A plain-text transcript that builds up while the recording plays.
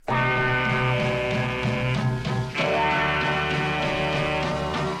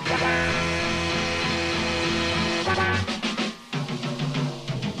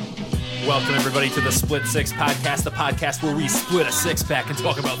Welcome, everybody, to the Split Six Podcast, the podcast where we split a six-pack and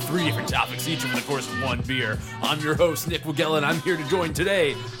talk about 3 different topics, each over the course of one beer. I'm your host, Nick Wigella, and I'm here to join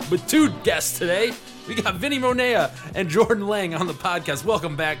today with 2 guests today. We got Vinny Monea and Jordan Lang on the podcast.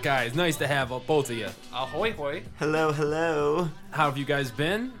 Welcome back, guys. Nice to have both of you. Ahoy, hoy. Hello, hello. How have you guys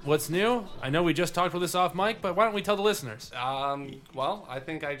been? What's new? I know we just talked about this off mic, but why don't we tell the listeners? Well, I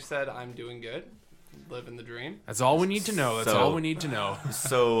think I said I'm doing good. Living the dream. That's all we need to know. That's all we need to know.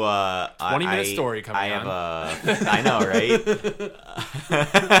 So, 20-minute story coming on. I know, right?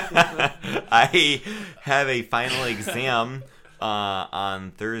 I have a final exam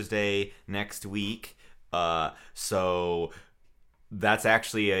on Thursday next week. So that's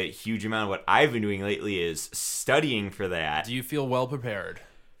actually a huge amount of what I've been doing lately is studying for that. Do you feel well prepared?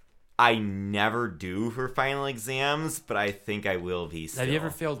 I never do for final exams, but I think I will be still. Have you ever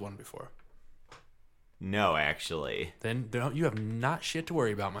failed one before? No, actually. Then you have not shit to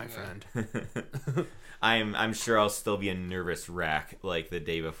worry about, my friend. I'm sure I'll still be a nervous wreck like the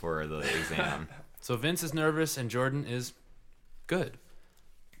day before the exam. So Vince is nervous and Jordan is good.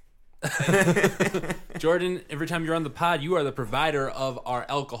 Jordan, every time you're on the pod, you are the provider of our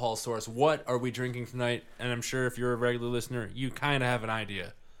alcohol source. What are we drinking tonight? And I'm sure if you're a regular listener, you kind of have an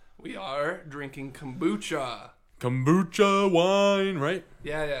idea. We are drinking kombucha. Kombucha wine, right?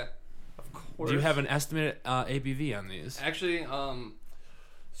 Yeah. Of course. Do you have an estimated ABV on these? Actually, I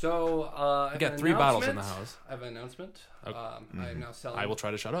got 3 bottles in the house. I have an announcement. Okay. I am now selling. I will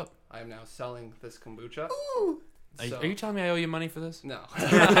try to shut up. I am now selling this kombucha. Ooh. Are you telling me I owe you money for this? No.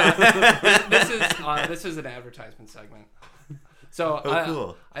 This is an advertisement segment. So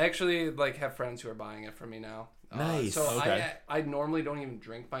cool. I actually have friends who are buying it from me now. Nice. So okay. I normally don't even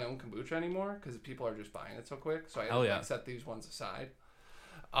drink my own kombucha anymore because people are just buying it so quick. So I set these ones aside.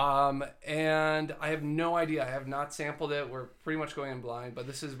 And I have no idea. I have not sampled it. We're pretty much going in blind, but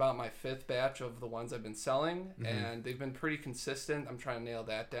this is about my 5th batch of the ones I've been selling, and they've been pretty consistent. I'm trying to nail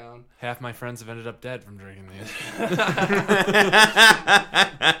that down. Half my friends have ended up dead from drinking these.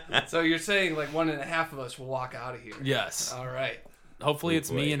 So you're saying 1.5 of us will walk out of here? Yes. All right. Hopefully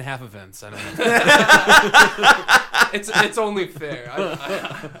it's me and half of Vince. I don't know. It's only fair.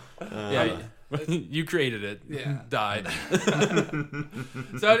 Yeah. You created it. Yeah. Died.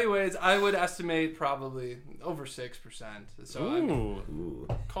 So anyways, I would estimate probably over 6%. So Ooh.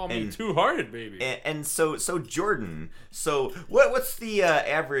 Call me two-hearted, baby. And so Jordan, what's the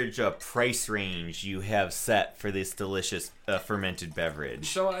average price range you have set for this delicious fermented beverage?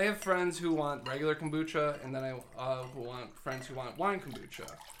 So I have friends who want regular kombucha, and then I want friends who want wine kombucha.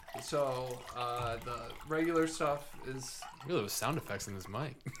 So the regular stuff is... Really, those sound effects in this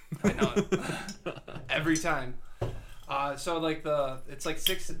mic. I know. Every time. So it's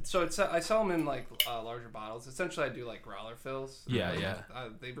 6. So I sell them in larger bottles. Essentially, I do growler fills. Yeah.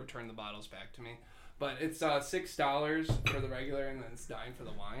 They return the bottles back to me, but it's $6 for the regular, and then it's $9 for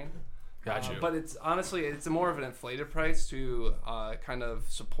the wine. Got you. But it's more of an inflated price to kind of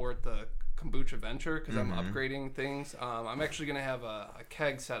support the kombucha venture because I'm upgrading things. I'm actually going to have a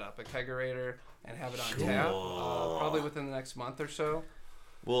keg set up, a kegerator, and have it on tap probably within the next month or so.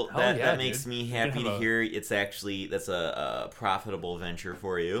 Well, that makes me happy to hear. That's a profitable venture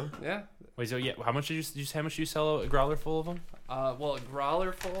for you. Yeah. Wait, so how much do you sell a growler full of them? Well, a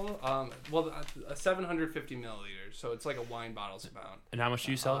growler full, 750 milliliters, so it's like a wine bottle's amount. And how much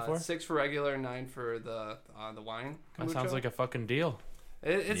do you sell it for? 6 for regular, 9 for the wine kombucha. That sounds like a fucking deal.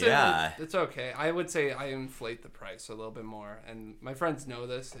 It's okay. I would say I inflate the price a little bit more, and my friends know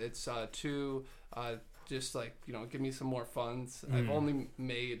this. It's just give me some more funds. I've only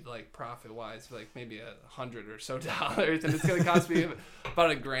made profit wise maybe $100 or so, and it's gonna cost me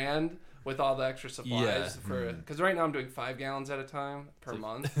about $1,000 with all the extra supplies because right now I'm doing 5 gallons at a time per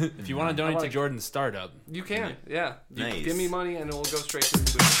month. If you want to donate to Jordan's startup, you can. Yeah, nice. Give me money and it will go straight to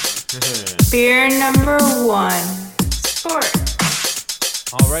the food. Beer number 1, Sport.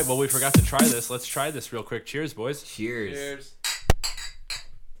 All right, well, we forgot to try this. Let's try this real quick. Cheers, boys. Cheers. Cheers.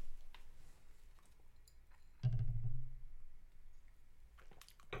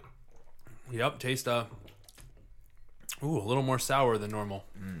 Yep, taste a little more sour than normal.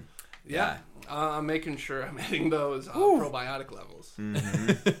 Yeah. I'm making sure I'm hitting those probiotic levels.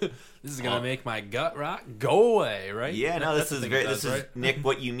 This is gonna make my gut rot go away, right? Yeah, no, this is very. Right? Nick.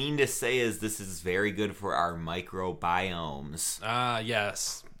 What you mean to say is this is very good for our microbiomes.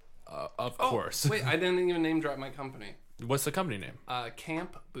 Yes, of course. Wait, I didn't even name drop my company. What's the company name?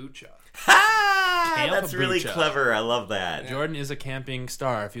 Camp Bucha. Ha! That's really clever. I love that. Jordan is a camping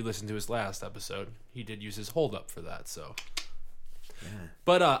star. If you listen to his last episode, he did use his hold up for that. So. Yeah.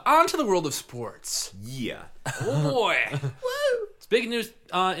 But on to the world of sports. Yeah. Oh boy. Woo! Big news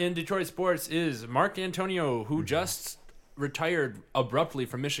in Detroit sports is Mark Antonio, who just retired abruptly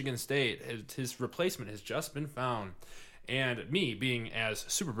from Michigan State. His replacement has just been found. And me, being as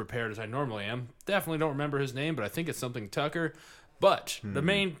super prepared as I normally am, definitely don't remember his name, but I think it's something Tucker. But the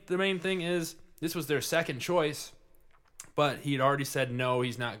main thing is this was their second choice, but he'd already said no,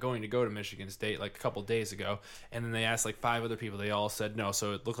 he's not going to go to Michigan State like a couple days ago. And then they asked like 5 other people, they all said no.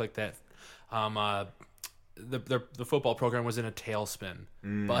 So it looked like that the football program was in a tailspin.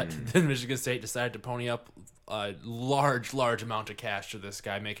 But then Michigan State decided to pony up a large amount of cash to this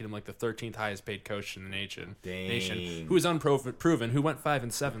guy, making him like the 13th highest paid coach in the nation. Who is unproven, who went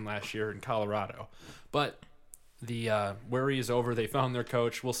 5-7 last year in Colorado. But the worry is over. They found their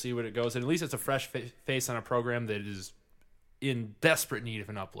coach. We'll see what it goes. And at least it's a fresh face on a program that is in desperate need of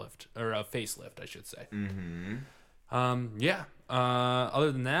an uplift, or a facelift, I should say.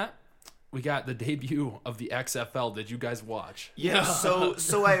 Other than that, we got the debut of the XFL. Did you guys watch? Yeah.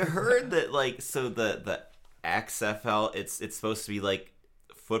 So I heard that the XFL, it's supposed to be like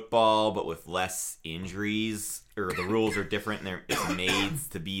football but with less injuries, or the rules are different and it's made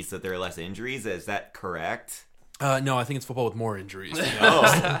to be so there are less injuries. Is that correct? No, I think it's football with more injuries.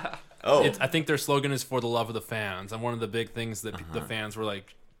 I think their slogan is for the love of the fans. And one of the big things that the fans were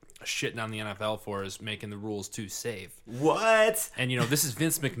like shitting on the NFL for is making the rules too safe. What? And this is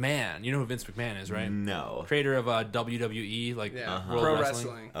Vince McMahon. You know who Vince McMahon is, right? No. Creator of WWE, like World Pro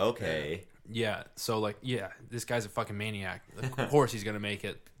Wrestling. Okay. Yeah. So this guy's a fucking maniac. Of course he's gonna make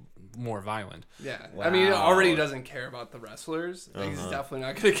it more violent. Yeah. Wow. I mean, he already doesn't care about the wrestlers. He's definitely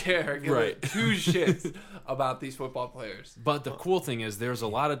not going to care. Give two shits about these football players. But the cool thing is there's a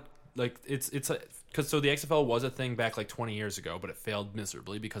lot of, the XFL was a thing back like 20 years ago, but it failed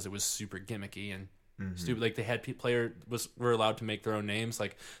miserably because it was super gimmicky and stupid. Like they had were allowed to make their own names.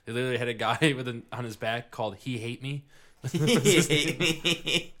 Like they literally had a guy on his back called He Hate Me.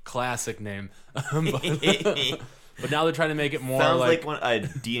 Classic name. But now they're trying to make it more sounds like a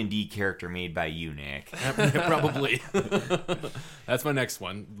D&D character made by you, Nick. Probably. That's my next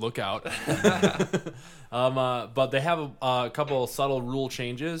one. Look out. But they have a couple subtle rule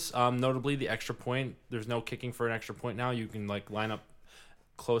changes. Notably, the extra point. There's no kicking for an extra point now. You can line up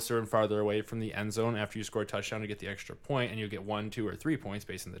closer and farther away from the end zone after you score a touchdown to get the extra point, and you get 1, 2, or 3 points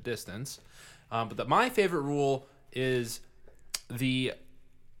based on the distance. But my favorite rule is the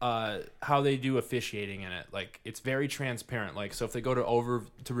how they do officiating in it. It's very transparent. So if they go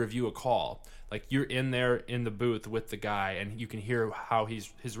to review a call, you're in there in the booth with the guy and you can hear how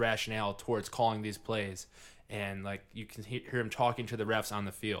his rationale towards calling these plays, and you can hear him talking to the refs on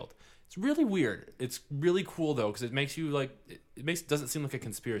the field. It's really weird. It's really cool though, because it makes you it doesn't seem like a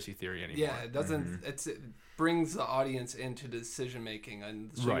conspiracy theory anymore. Yeah, it doesn't. It brings the audience into decision making,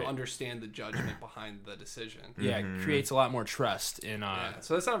 and so you understand the judgment behind the decision. Yeah, it creates a lot more trust in.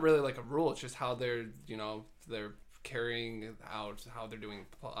 So it's not really like a rule. It's just how they're carrying out how they're doing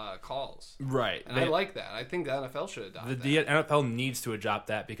calls. Right. And I like that. I think the NFL should adopt that. The NFL needs to adopt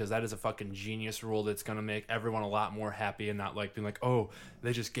that, because that is a fucking genius rule that's going to make everyone a lot more happy, and not being like, oh,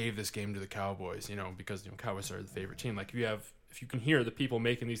 they just gave this game to the Cowboys, because Cowboys are the favorite team. If you can hear the people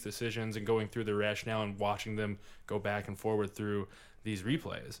making these decisions and going through their rationale and watching them go back and forward through these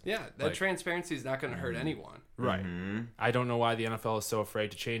replays. Yeah, that transparency is not going to hurt anyone. Right. I don't know why the NFL is so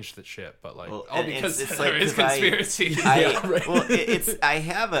afraid to change that shit, but because there is conspiracy. I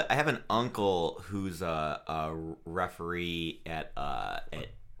have an uncle who's a referee at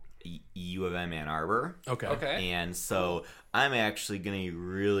U of M Ann Arbor. Okay. And so I'm actually going to be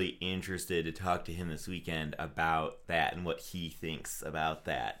really interested to talk to him this weekend about that and what he thinks about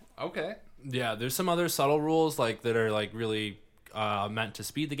that. Okay. Yeah, there's some other subtle rules that are really meant to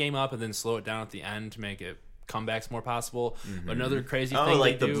speed the game up and then slow it down at the end to make it comebacks more possible. But another crazy thing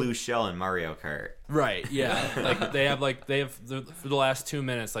like the blue shell in Mario Kart. Right, yeah. they have for the last 2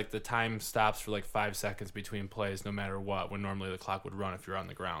 minutes, the time stops for 5 seconds between plays no matter what, when normally the clock would run if you're on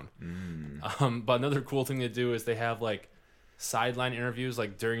the ground. But another cool thing to do is they have sideline interviews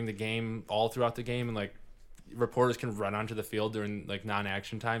during the game, all throughout the game, and reporters can run onto the field during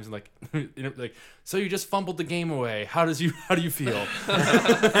non-action times and so you just fumbled the game away. How do you feel?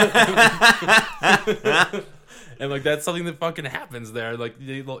 And that's something that fucking happens there.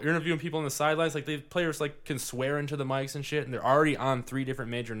 They'll interviewing people on the sidelines. The players can swear into the mics and shit. And they're already on 3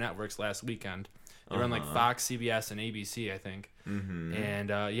 different major networks last weekend. They're on Fox, CBS, and ABC, I think.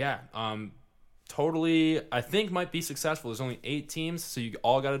 And totally, I think might be successful. There's only 8 teams, so you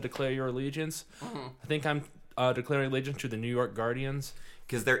all got to declare your allegiance. I think I'm declaring allegiance to the New York Guardians.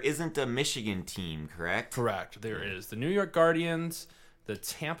 Because there isn't a Michigan team, correct? Correct. There is. The New York Guardians, the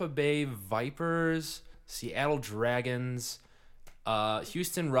Tampa Bay Vipers, Seattle Dragons,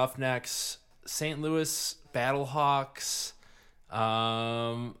 Houston Roughnecks, St. Louis Battlehawks.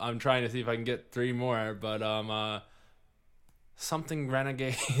 I'm trying to see if I can get 3 more, but something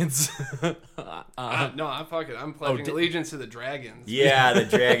Renegades. No, I'm fucking. I'm pledging allegiance to the Dragons. Yeah, the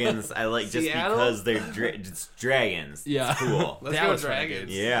Dragons. I like just Seattle? because they're it's dragons. Yeah. It's cool. Let's Dallas go Dragons.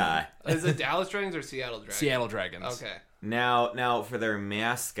 Renegades. Yeah. Is it Dallas Dragons or Seattle Dragons? Seattle Dragons. Okay. Now for their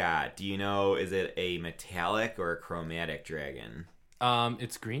mascot, do you know, is it a metallic or a chromatic dragon?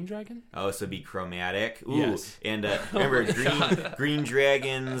 It's Green Dragon? Oh, so it'd be chromatic? Ooh. Yes. And remember, green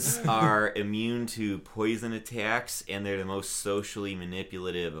dragons are immune to poison attacks, and they're the most socially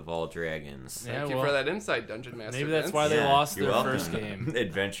manipulative of all dragons. Yeah, Thank you for that insight, Dungeon Master. Maybe that's Vince. why they lost you're their welcome. first game.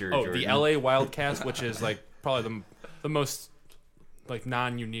 Adventure Oh, Jordan. the LA Wildcats, which is like probably the most like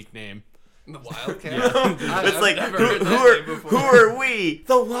non-unique name. The Wildcats. It's I've like, never who heard that name who before. are we?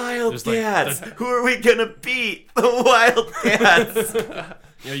 The Wildcats. Who are we gonna beat? The Wildcats.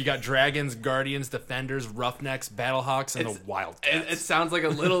 You know, you got Dragons, Guardians, Defenders, Roughnecks, Battlehawks, and the Wildcats. It sounds like a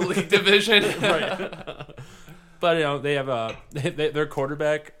little league division. Right. But you know, they have their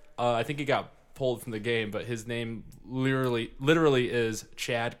quarterback. I think he got pulled from the game, but his name literally is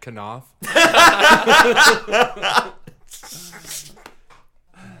Chad Kanoff.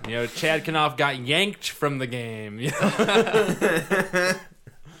 You know, Chad Kanoff got yanked from the game. You know?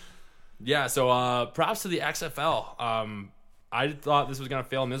 Yeah, so props to the XFL. I thought this was going to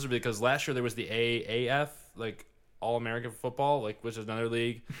fail miserably because last year there was the AAF, like All-American Football, like which is another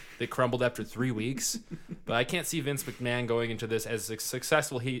league that crumbled after 3 weeks. But I can't see Vince McMahon going into this as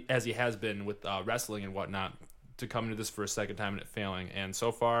successful as he has been with wrestling and whatnot to come into this for a second time and it failing. And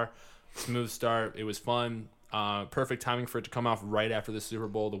so far, smooth start. It was fun. Perfect timing for it to come off right after the Super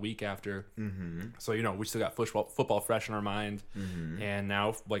Bowl, the week after. Mm-hmm. So, you know, we still got football fresh in our mind. Mm-hmm. And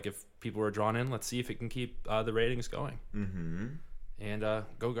now, like, if people are drawn in, let's see if it can keep the ratings going. Mm-hmm. And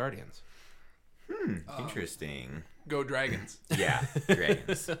go Guardians. Interesting. Go Dragons. Yeah,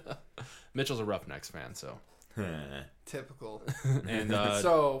 Dragons. Mitchell's a Roughnecks fan, so. Typical. And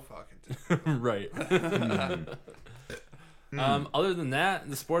So fucking right. Other than that, in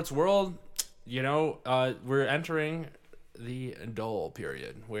the sports world, you know, we're entering the dull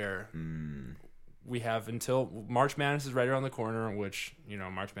period where we have until March Madness is right around the corner, which, you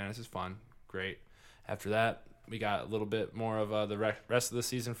know, March Madness is fun. Great. After that, we got a little bit more of the rest of the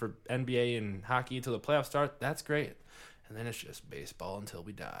season for NBA and hockey until the playoffs start. That's great. And then it's just baseball until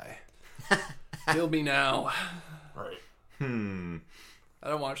we die. Kill me now. Right. I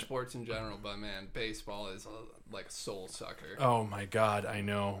don't watch sports in general, but man, baseball is like a soul sucker. Oh my God, I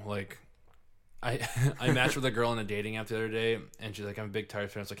know. Like, I matched with a girl on a dating app the other day, and she's like, "I'm a big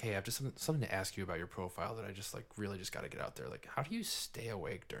Tigers fan." I was like, "Hey, I have just something to ask you about your profile that I just like really just got to get out there. Like, how do you stay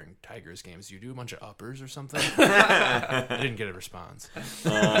awake during Tigers games? Do you do a bunch of uppers or something?" I didn't get a response.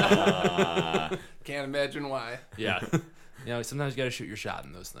 Can't imagine why. Yeah. You know, sometimes you got to shoot your shot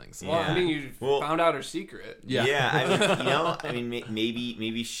in those things. Well, I mean, you found out her secret. Yeah. I mean,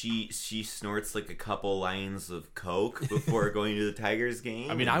 maybe she snorts like a couple lines of coke before going to the Tigers game.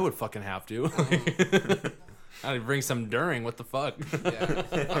 I mean, I would fucking have to. I'd bring some during. What the fuck?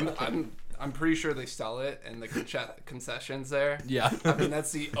 Yeah. I'm pretty sure they sell it in the concessions there. Yeah. I mean,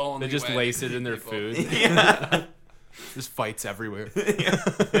 that's the only They just way lace to it in their people. food. Yeah. There's fights everywhere.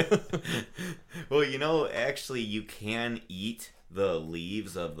 Well, you know, actually, you can eat the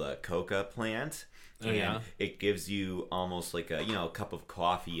leaves of the coca plant. And it gives you almost like a, you know, cup of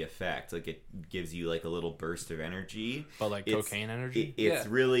coffee effect. Like it gives you like a little burst of energy. But like cocaine energy? It's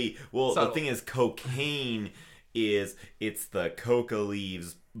really, well, So, the thing is, cocaine it's the coca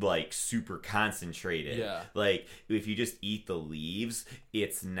leaves like super concentrated. Yeah. Like if you just eat the leaves,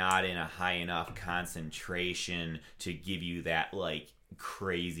 it's not in a high enough concentration to give you that like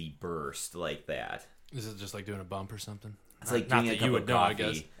crazy burst like that. Is it just like doing a bump or something? It's like Not doing a that cup you of would know, I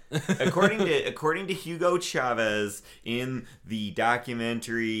coffee. guess. according to Hugo Chavez in the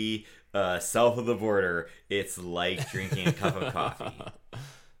documentary South of the Border, it's like drinking a cup of coffee.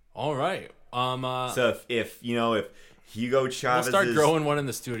 All right. So if Hugo Chavez we'll start growing one in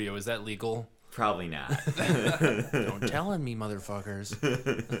the studio. Is that legal? Probably not. Don't tell on me, motherfuckers.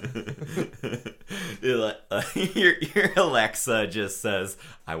 Your Alexa just says,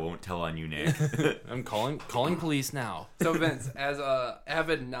 "I won't tell on you, Nick." I'm calling police now. So Vince, as a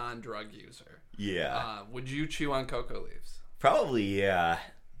avid non-drug user, Yeah. would you chew on cocoa leaves? Probably, yeah.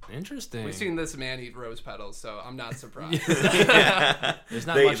 Interesting. We've seen this man eat rose petals, so I'm not surprised. There's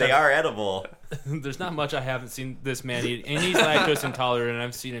not much they are edible. There's not much I haven't seen this man eat, and he's lactose intolerant, and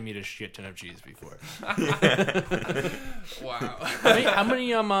I've seen him eat a shit ton of cheese before. Wow. How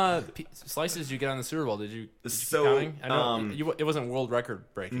many slices did you get on the Super Bowl? Did you counting? I know it wasn't world record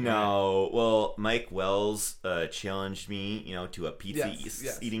breaking. No. Right? Well, Mike Wells challenged me, to a pizza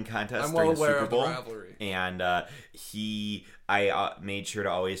eating contest I'm well during the aware Super Bowl. Of the rivalry. And I made sure to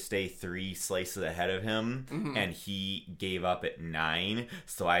always stay 3 slices ahead of him, and he gave up at 9,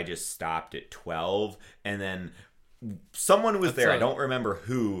 so I just stopped at 12, and then someone was there. I don't remember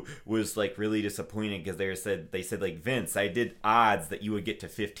who was like really disappointed because they said like, Vince, I did odds that you would get to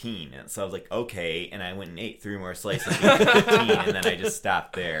 15, and so I was like, okay, and I went and ate 3 more slices to get to 15, and then I just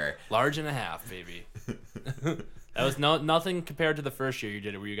stopped there. Large and a half, baby. That was nothing compared to the first year you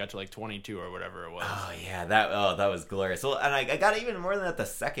did it, where you got to like 22 or whatever it was. Oh yeah, that was glorious. Well, and I got even more than that the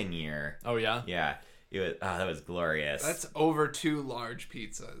second year. Oh yeah, yeah. It was that was glorious. That's over 2 large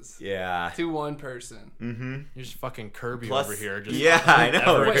pizzas. Yeah, to one person. Mm-hmm. You're just fucking Kirby over here. Just I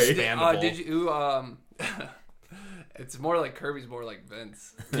know. Right? Did you? It's more like Kirby's more like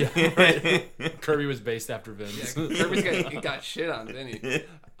Vince. Yeah, right. Kirby was based after Vince. Yeah, Kirby's got shit on Vinny.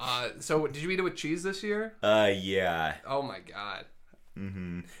 So did you eat it with cheese this year? Yeah. Oh my god.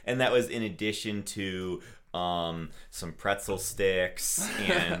 Mm-hmm. And that was in addition to some pretzel sticks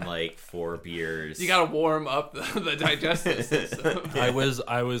and like 4 beers. You gotta warm up the digestive system. I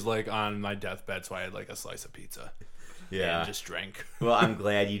was like on my deathbed, so I had like a slice of pizza. Yeah. And just drank. Well, I'm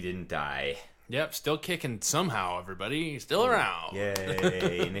glad you didn't die. Yep, still kicking somehow, everybody. Still around.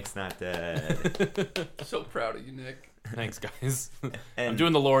 Yay, Nick's not dead. So proud of you, Nick. Thanks, guys. And, I'm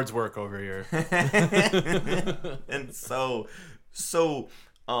doing the Lord's work over here. And so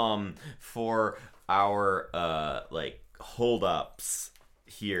for our like hold-ups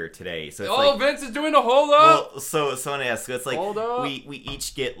here today. So it's Vince is doing a hold-up? Well, so I want to ask, so it's like we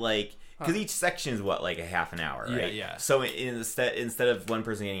each get like, because each section is what, like a half an hour, right? Yeah. So instead of one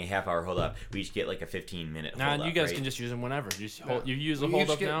person getting a half hour hold up, we each get like a 15-minute hold up. Nah, you guys can just use them whenever. You use the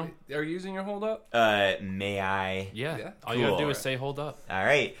hold up now? Are you using your hold up? May I? Yeah. All you gotta do is say hold up. All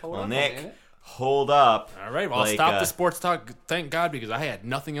right. Well, Nick, hold up. All right. Well, I'll stop the sports talk. Thank God, because I had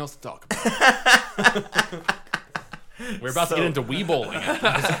nothing else to talk about. We're about to get into Wii bowling.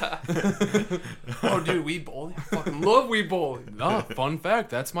 Oh, dude, Wii bowling? I fucking love Wii bowling. No, fun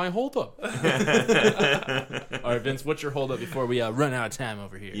fact, that's my hold up. All right, Vince, what's your hold up before we run out of time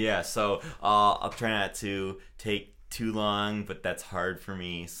over here? Yeah, so I'll try not to take too long, but that's hard for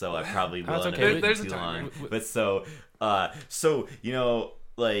me, so I probably will end up taking too long. But so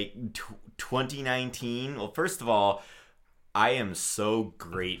like 2019. Well, first of all, I am so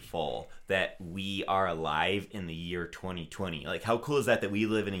grateful that we are alive in the year 2020. Like, how cool is that we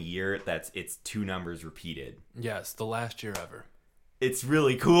live in a year it's 2 numbers repeated? Yes, the last year ever. It's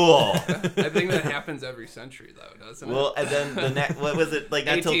really cool. I think that happens every century, though, doesn't it? Well, and then the next, what was it? Like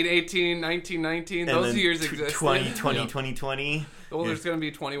 1818, 1919, those years exist. 2020, 2020. Well, there's going to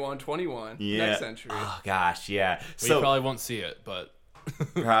be 2121 next century. Oh, gosh, yeah. So, we probably won't see it, but...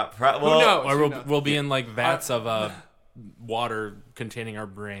 Who knows? Or we'll be in, like, vats of... water containing our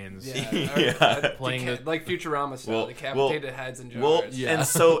brains. Yeah. Playing like Futurama style, decapitated heads and jars. Well, yeah. And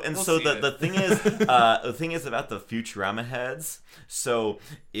so the thing is about the Futurama heads. So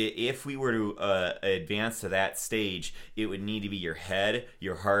if we were to advance to that stage, it would need to be your head,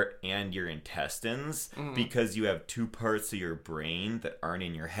 your heart, and your intestines, because you have 2 parts of your brain that aren't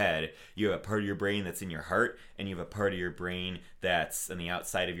in your head. You have a part of your brain that's in your heart, and you have a part of your brain that's on the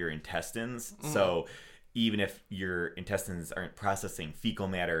outside of your intestines. So even if your intestines aren't processing fecal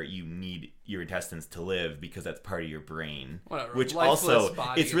matter, you need your intestines to live because that's part of your brain. Whatever. Which also,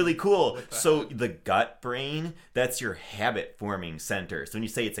 it's really cool. So the gut brain, that's your habit forming center. So when you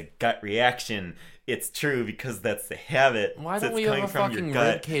say it's a gut reaction, it's true because that's the habit. Why don't we have a fucking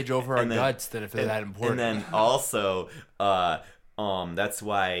rib cage over our guts then if they're that important? And then also, that's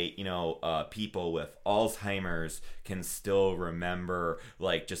why, people with Alzheimer's can still remember,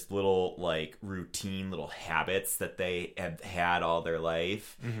 like, just little, like, routine little habits that they have had all their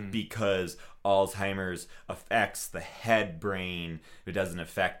life, because Alzheimer's affects the head brain. It doesn't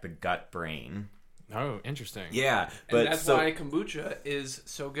affect the gut brain. Oh, interesting. Yeah. And that's why kombucha is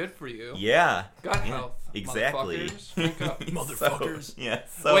so good for you. Yeah. Gut health. Exactly. Motherfuckers. Drink up. Motherfuckers.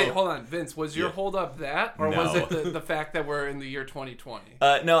 So, wait, hold on. Vince, was your hold up that? Or was it the fact that we're in the year 2020?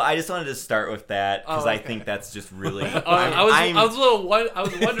 No, I just wanted to start with that because I think that's just really... I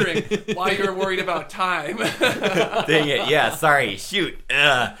was wondering why you were worried about time. Dang it. Yeah, sorry. Shoot.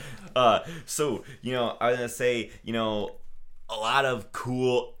 So, I was going to say, a lot of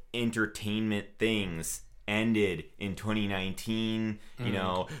cool entertainment things ended in 2019, you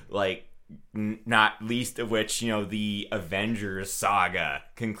know, like not least of which, you know, the Avengers saga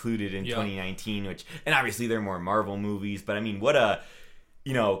concluded in 2019, which, and obviously there are more Marvel movies, but I mean, what a,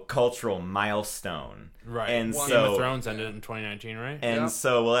 you know, cultural milestone. Right. And Game so of Thrones ended in 2019, right? And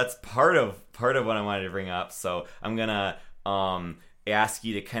so, well, that's part of what I wanted to bring up. So I'm gonna ask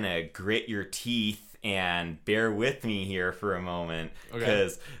you to kind of grit your teeth and bear with me here for a moment,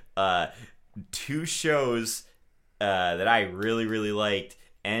 because two shows that I really, really liked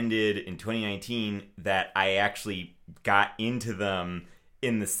ended in 2019 that I actually got into them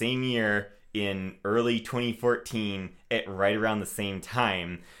in the same year, in early 2014, at right around the same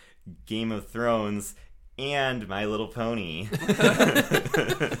time: Game of Thrones and My Little Pony.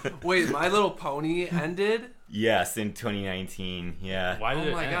 Wait, My Little Pony ended? Yes, in 2019. Yeah. Why did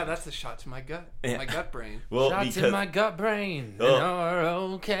oh my god, that's a shot to my gut. My gut brain. Well, Shots because in my gut brain.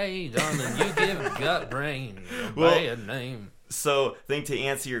 Okay, darling, you give gut brain a bad name. So, I think to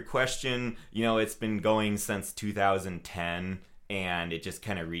answer your question, you know, it's been going since 2010, and it just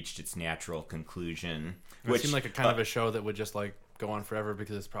kind of reached its natural conclusion. It seemed like a kind of a show that would just like go on forever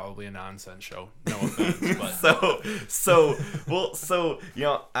because it's probably a nonsense show. No offense, but so you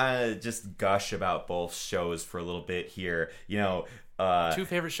know, just gush about both shows for a little bit here. You know, two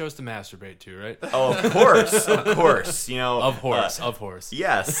favorite shows to masturbate to, right? Oh, of course. You know, of course.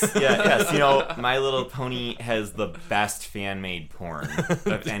 Yes. You know, My Little Pony has the best fan-made porn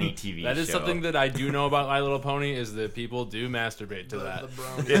of any TV show. That is something that I do know about My Little Pony, is that people do masturbate to that.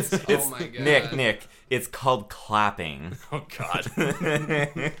 The it's oh my god, Nick. It's called clapping. Oh god.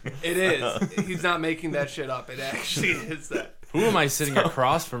 It is. He's not making that shit up. It actually is that. Who am I sitting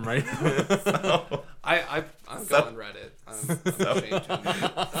across from right now? I'm going Reddit. I'm ashamed to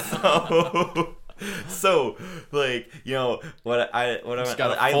admit. So, like, you know, I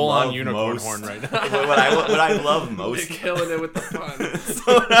full love on unicorn most, horn right now. what I love most. They're killing it with the fun.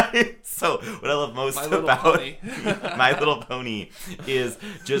 So what I love most My about Pony. My Little Pony is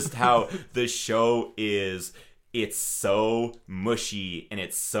just how the show is. It's so mushy, and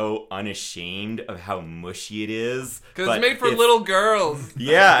it's so unashamed of how mushy it is. Because it's made for little girls.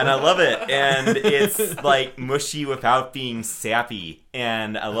 Yeah, and I love it. And it's like mushy without being sappy,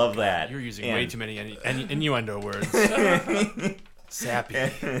 and I love that. You're using way too many innuendo words. Sappy.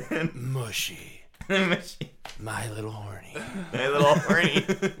 Mushy. My little horny. My little horny.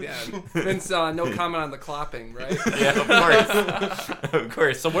 Yeah. Vince, no comment on the clapping, right? Yeah, of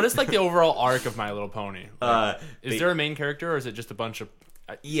course. So what is like the overall arc of My Little Pony? Like, is there a main character, or is it just a bunch of...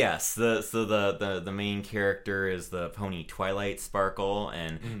 Yes, the main character is the pony Twilight Sparkle,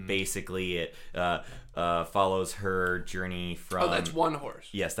 and basically it follows her journey from... Oh, that's one horse.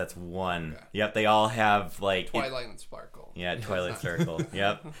 Yes, that's one. Okay. Yep, they all have like... Twilight and Sparkle. Yeah, Twilight Sparkle.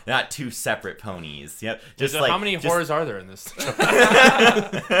 Yep. Not two separate ponies. Yep. Just like, how many whores are there in this?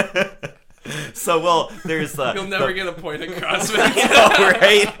 So, well, there's you'll never get a point across.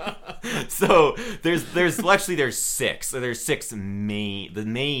 Right? So there's six. So there's the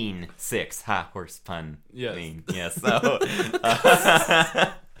main six. Horse pun. Yes. Main. Yes. So,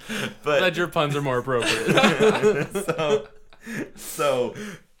 but glad your puns are more appropriate. so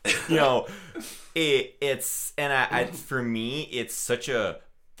you know, it's for me, it's such a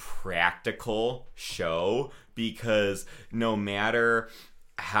practical show, because no matter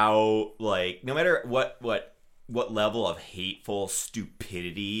what level of hateful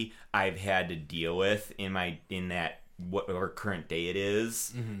stupidity I've had to deal with in that whatever current day it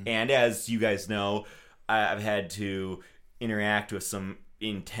is, and as you guys know, I've had to interact with some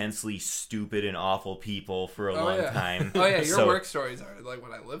intensely stupid and awful people for a long time. Oh yeah, your work stories are like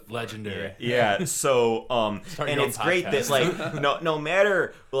what I live for. Legendary. Yeah. So and it's great that like no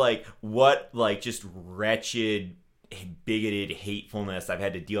matter like what like just wretched, bigoted hatefulness I've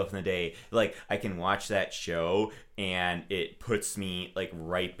had to deal with in the day, like I can watch that show and it puts me like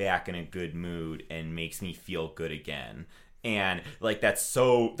right back in a good mood and makes me feel good again. And like that's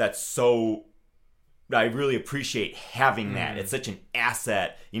so I really appreciate having that. It's such an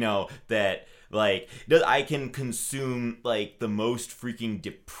asset, you know, that like I can consume like the most freaking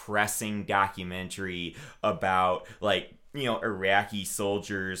depressing documentary about like, you know, Iraqi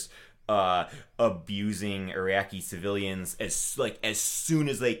soldiers abusing Iraqi civilians. As soon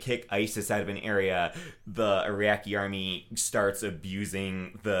as they kick ISIS out of an area, the Iraqi army starts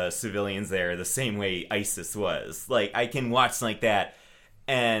abusing the civilians there the same way ISIS was. Like I can watch something like that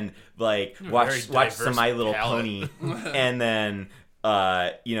and like watch some My Little Pony and then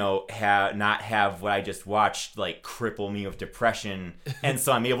you know, not have what I just watched like cripple me with depression, and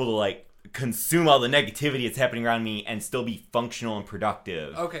so I'm able to like consume all the negativity that's happening around me and still be functional and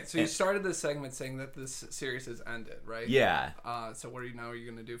productive. Okay, so you started this segment saying that this series has ended, right? Yeah. So what are you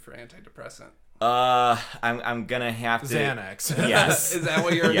going to do for antidepressant? I'm gonna have to Xanax. Yes. Is that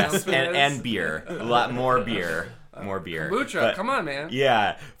what your Yes, announcement is? and beer. A lot more beer. More beer. Kombucha, But- come on, man.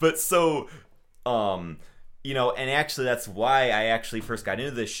 Yeah, but so, you know, and actually that's why I actually first got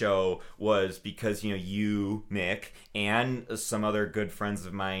into this show was because, you know, you, Nick, and some other good friends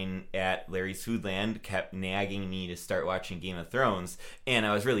of mine at Larry's Foodland kept nagging me to start watching Game of Thrones, and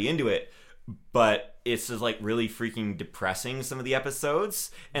I was really into it, but it's just like really freaking depressing, some of the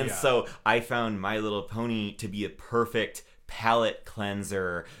episodes, and Yeah. so I found My Little Pony to be a perfect palate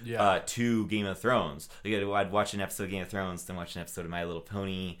cleanser to Game of Thrones. Like, I'd watch an episode of Game of Thrones, then watch an episode of My Little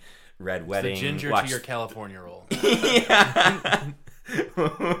Pony, Red Wedding. The ginger watch... to your California roll. Yeah.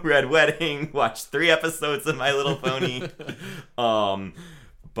 Red Wedding, watch 3 episodes of My Little Pony.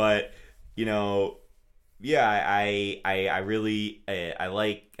 But, you know, yeah, I really I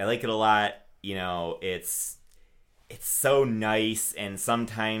like it a lot. You know, it's so nice, and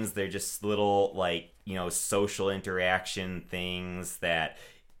sometimes they're just little, like, you know, social interaction things that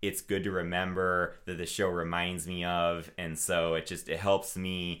it's good to remember that the show reminds me of, and so it helps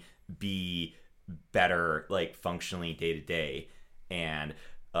me be better, like, functionally day to day. And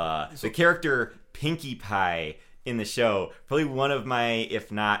the character Pinkie Pie in the show, probably one of my,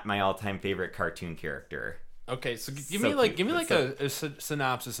 if not my all-time favorite cartoon character. Okay, so give So me cute. a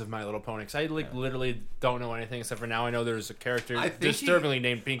synopsis of My Little Pony, because I literally don't know anything except for now I know there's a character disturbingly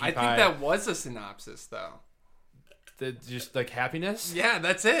named Pinkie I Pie. think that was a synopsis, though. Just like happiness. Yeah,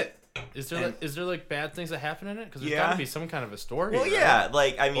 that's it. Is there like bad things that happen in it? Because there's Yeah. got to be some kind of a story. Well, right? yeah,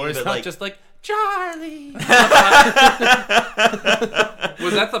 like, I mean, Or is it but, like, just like Charlie?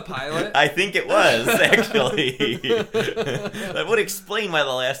 Was that the pilot? I think it was, actually. That would explain why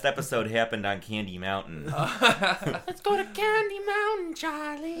the last episode happened on Candy Mountain. Let's go to Candy Mountain,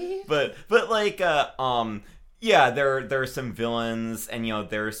 Charlie. But like, yeah, there are some villains, and, you know,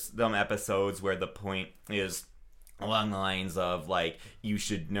 there's some episodes where the point is along the lines of, like, you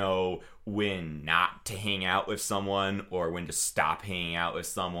should know when not to hang out with someone, or when to stop hanging out with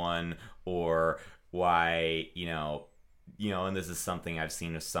someone, or why, you know, and this is something I've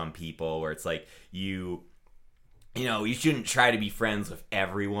seen with some people where it's like, you shouldn't try to be friends with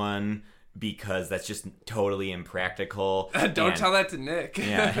everyone, because that's just totally impractical. Don't tell that to Nick.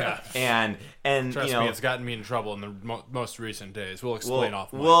 Yeah. And Trust you know, me, it's gotten me in trouble in the most recent days. We'll explain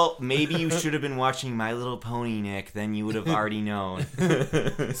off. Well, maybe you should have been watching My Little Pony, Nick. Then you would have already known.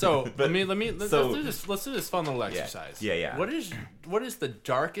 So But- let's do this. Let's do this fun little exercise. Yeah. What is the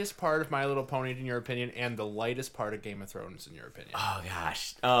darkest part of My Little Pony in your opinion, and the lightest part of Game of Thrones in your opinion? Oh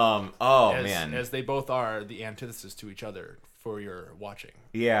gosh. Man. As they both are the antithesis to each other for your watching.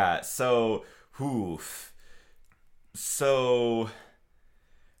 Yeah. So,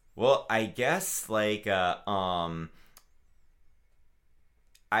 well, I guess like I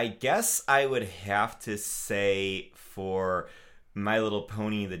guess I would have to say for My Little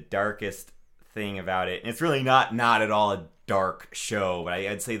Pony, the darkest thing about it, and it's really not at all a dark show, but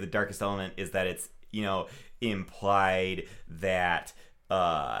I'd say the darkest element is that it's, you know, implied that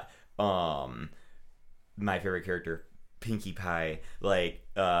my favorite character, Pinkie Pie, like,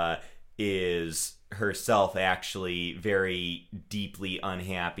 is herself actually very deeply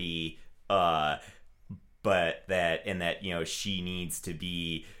unhappy, but that, you know, she needs to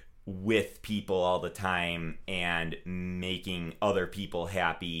be with people all the time and making other people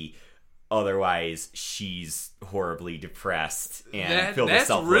happy. Otherwise, she's horribly depressed and filled with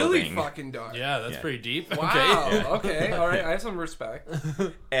self-loathing. That's really fucking dark. Yeah, that's pretty deep. Wow. Okay. All right. I have some respect.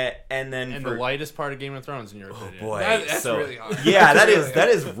 And then the lightest part of Game of Thrones in your opinion. boy, That's really hard. Yeah, That's that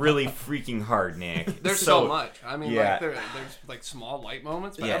is really freaking hard, Nick. There's so much. I mean, yeah. like there's like small light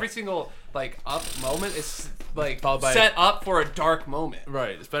moments, but Yeah. every single like up moment is like Followed by- set up for a dark moment.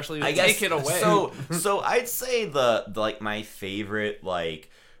 Right, especially I guess, Take it away. So I'd say the like my favorite like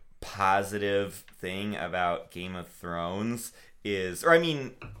positive thing about Game of Thrones is, or I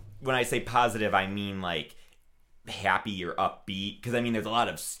mean, when I say positive, I mean like happy or upbeat, because I mean there's a lot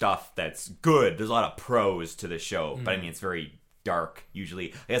of stuff that's good. There's a lot of pros to the show, but I mean it's very dark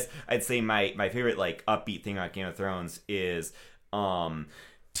usually. I guess I'd say my favorite like upbeat thing about Game of Thrones is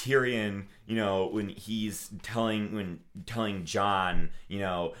Tyrion, you know, when he's telling Jon, you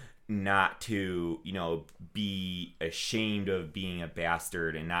know, not to, you know, be ashamed of being a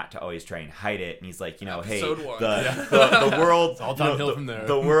bastard and not to always try and hide it. And he's like, you know, Episode hey, 1. the world, all downhill from there.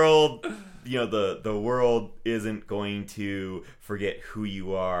 The world, you know, the world isn't going to forget who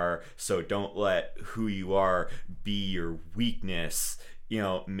you are, so don't let who you are be your weakness.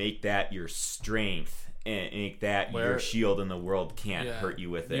 make that your strength and make that your shield, and the world can't hurt you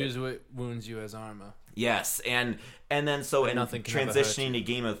with it. Use what wounds you as armor. Yes, and then so and transitioning to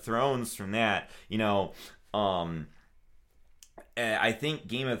Game of Thrones from that, I think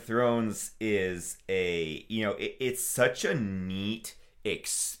Game of Thrones is it's such a neat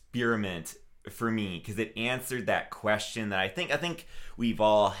experiment for me, because it answered that question that I think we've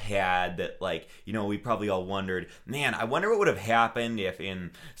all had, that we probably all wondered, man, I wonder what would have happened if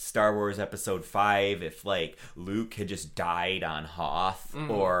in Star Wars Episode 5 if Luke had just died on Hoth,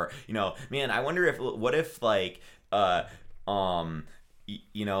 or man, I wonder what if what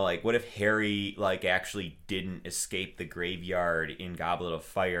if Harry actually didn't escape the graveyard in Goblet of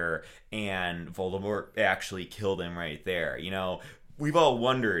Fire and Voldemort actually killed him right there. We've all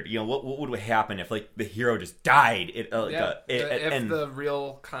wondered, what would happen if the hero just died? If the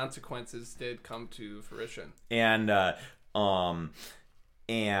real consequences did come to fruition. And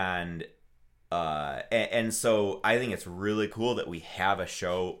so I think it's really cool that we have a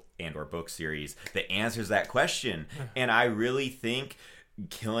show and or book series that answers that question. And I really think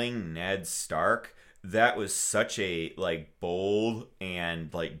killing Ned Stark, that was such a bold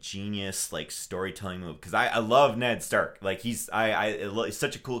and genius storytelling move, because I love Ned Stark. He's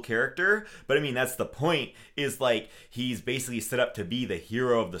such a cool character, but I mean that's the point, is he's basically set up to be the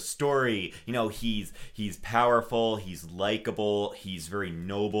hero of the story. He's powerful, he's likable, he's very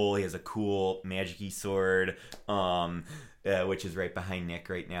noble, he has a cool magic-y sword, which is right behind Nick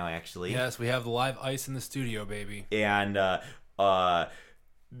right now, actually. Yes, we have the live ice in the studio, baby. And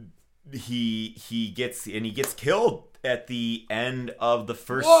he gets killed at the end of the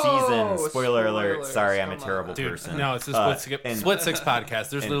first season. Spoiler alert. Sorry, I'm a terrible person. No, it's a Split Six podcast.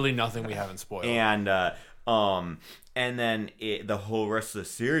 There's literally nothing we haven't spoiled. And then the whole rest of the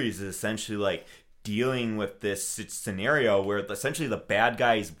series is essentially dealing with this scenario where essentially the bad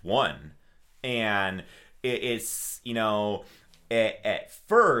guys won. And it's at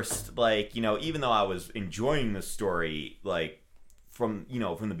first, even though I was enjoying the story, from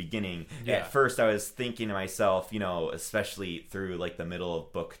the beginning, at first I was thinking to myself, especially through the middle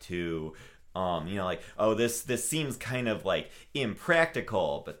of book 2, this seems kind of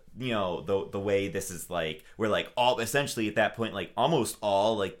impractical, but the way this is we're all essentially at that point, almost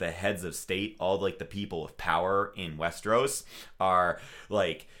all the heads of state, all the people with power in Westeros are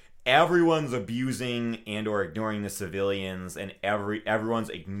everyone's abusing and or ignoring the civilians, and everyone's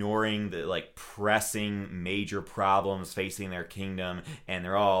ignoring the pressing major problems facing their kingdom, and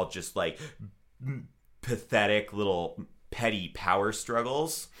they're all just pathetic little petty power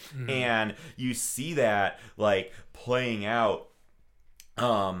struggles. And you see that playing out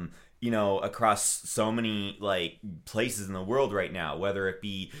across so many places in the world right now, whether it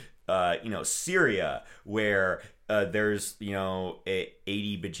be Syria, where there's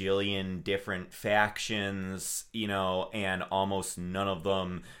 80 bajillion different factions, and almost none of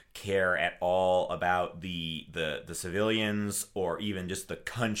them care at all about the civilians, or even just the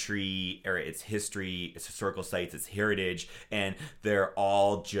country or its history, its historical sites, its heritage, and they're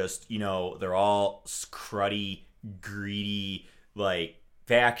all just they're all cruddy, greedy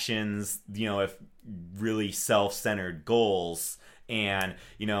factions, if really self-centered goals. And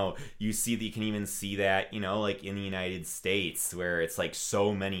you can even see that in the United States, where it's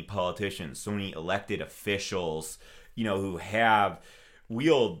so many politicians, so many elected officials, who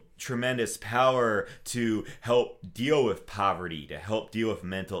wield tremendous power to help deal with poverty, to help deal with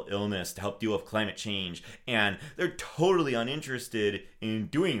mental illness, to help deal with climate change, and they're totally uninterested in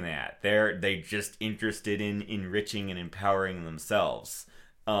doing that. They're just interested in enriching and empowering themselves.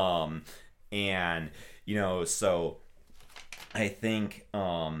 So I think,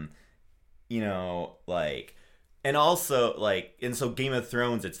 and also and so Game of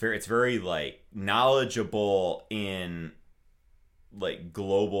Thrones, it's very knowledgeable in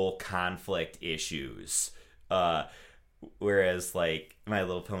global conflict issues, whereas My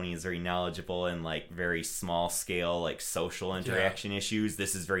Little Pony is very knowledgeable in very small scale social interaction issues.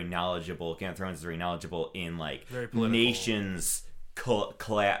 This is very knowledgeable. Game of Thrones is very knowledgeable in nations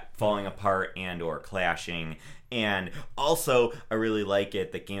falling apart and or clashing. And also, I really like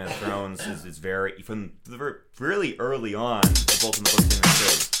it that Game of Thrones is very, from really early on, both in the books and the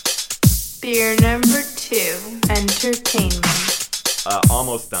shows. Beer number 2, entertainment.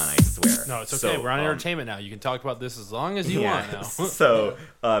 Almost done, I swear. No, it's okay. We're on entertainment now. You can talk about this as long as you want now.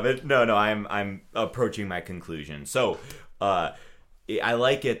 But no, I'm approaching my conclusion. So, I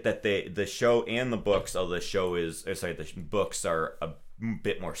like it that the show and the books, the books are a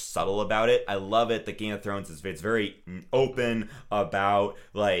bit more subtle about it. I love it that Game of Thrones it's very open about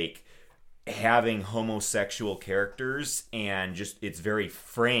having homosexual characters, and just it's very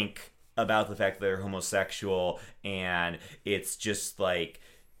frank about the fact that they're homosexual, and it's just like,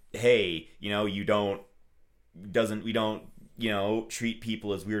 hey, we don't treat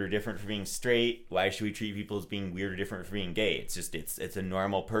people as weird or different for being straight. Why should we treat people as being weird or different for being gay? It's just it's a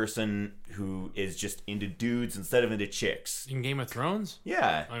normal person who is just into dudes instead of into chicks. In Game of Thrones?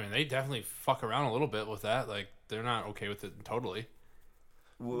 Yeah. I mean, they definitely fuck around a little bit with that. Like, they're not okay with it totally.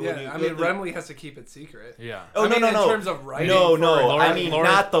 Yeah, I mean, Renly has to keep it secret. Yeah. Oh, no. In terms of writing. No. Laura, I mean,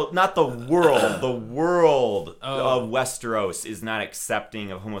 not the world. The world of Westeros is not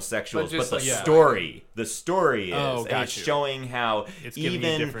accepting of homosexuals, but the story. The story is. Oh, and it's showing how it's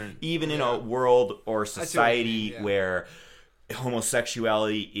even in a world or society where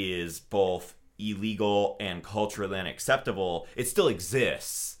homosexuality is both illegal and culturally unacceptable, it still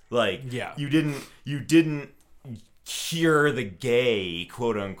exists. Like, you didn't cure the gay,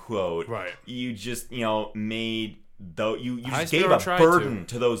 quote unquote. Right. You just, made you just gave a burden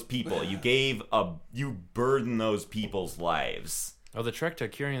to those people. You burden those people's lives. Oh, the trick to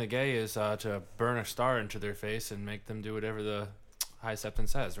curing the gay is to burn a star into their face and make them do whatever the High Septon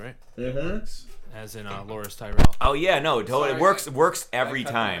says, right? Mm-hmm. As in Loras Tyrell. Oh yeah, no, totally. It works every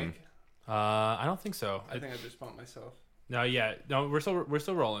time. I don't think so. I think I just bumped myself. No, we're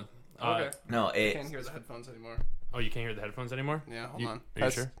still rolling. Okay. No, I can't hear the headphones anymore. Oh, you can't hear the headphones anymore? Yeah, hold on. Are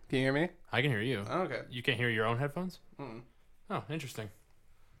you sure? Can you hear me? I can hear you. Oh, okay. You can't hear your own headphones? Mm. Oh, interesting.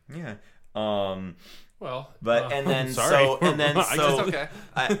 Yeah. Well, but and then sorry. It's okay.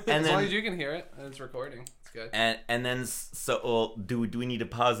 And as then, long as you can hear it and it's recording, it's good. And then do we need to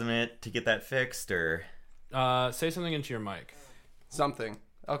pause a minute to get that fixed, or say something into your mic? Something.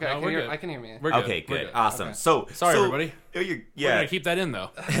 Okay, No, I can hear me. We're good. Okay, We're good. good. Awesome. Okay. Sorry, everybody. We're gonna keep that in though.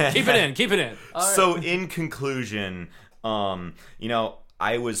 Keep it in. So in conclusion, I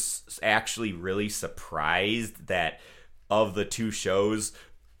was actually really surprised that of the two shows,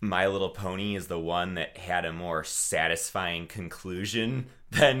 My Little Pony is the one that had a more satisfying conclusion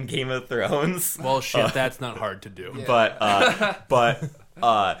than Game of Thrones. Well, shit, that's not hard to do. Yeah. But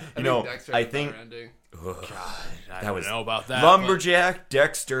I think. Oh, God, I don't know about that. Lumberjack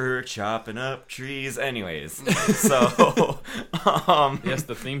Dexter chopping up trees. Anyways, so yes,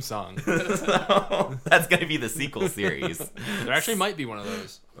 the theme song. So, that's gonna be the sequel series. There actually might be one of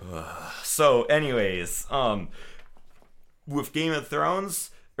those. So, anyways, with Game of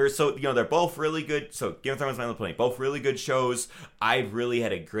Thrones. They're both really good. So Game of Thrones and My Little Pony, both really good shows. I've really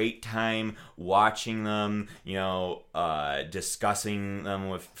had a great time watching them, discussing them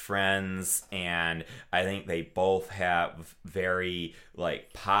with friends, and I think they both have very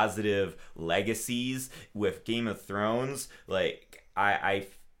positive legacies. With Game of Thrones, I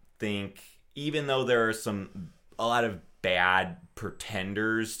think even though there are a lot of bad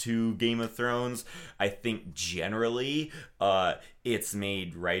pretenders to Game of Thrones, I think generally it's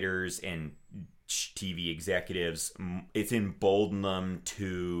made writers and TV executives, it's emboldened them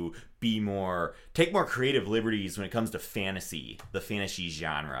to take more creative liberties when it comes to the fantasy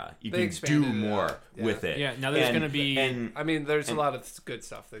genre. You can do more with it. Yeah, now there's going to be... there's a lot of good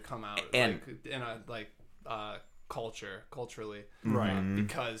stuff that come out in a culturally. Right.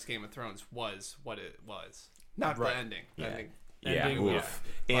 Because Game of Thrones was what it was. Not the ending.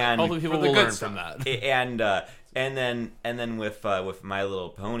 And hopefully people will learn from that. And then with My Little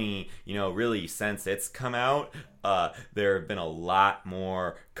Pony, really since it's come out, there have been a lot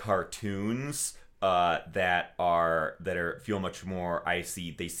more cartoons that feel much more.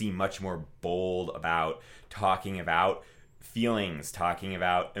 They seem much more bold about talking about feelings, talking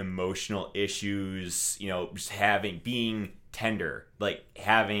about emotional issues. Just being tender,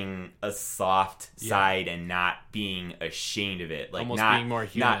 having a soft side and not being ashamed of it, almost not being more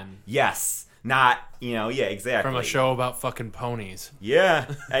human. Exactly. From a show about fucking ponies.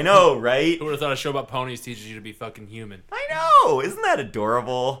 Yeah, I know, right? Who would have thought a show about ponies teaches you to be fucking human? I know, isn't that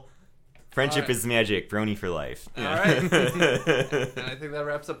adorable? Friendship is magic, brony for life. All right. And I think that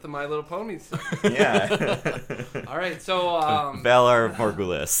wraps up the My Little Ponies. Yeah. All right, so Valar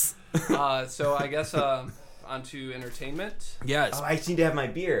Morghulis. So I guess onto entertainment. Yes. Oh, I seem to have my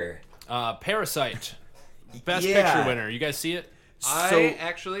beer. Parasite. Best picture winner. You guys see it?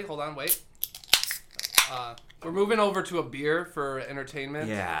 Hold on, wait. We're moving over to a beer for entertainment.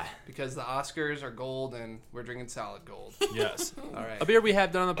 Yeah. Because the Oscars are gold and we're drinking solid gold. Yes. All right. A beer we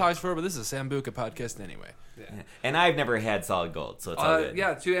have done on the podcast before, but this is a Sambuca podcast anyway. Yeah. And I've never had solid gold, so it's all good.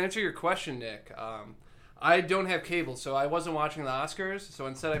 Yeah, to answer your question, Nick, I don't have cable, so I wasn't watching the Oscars, so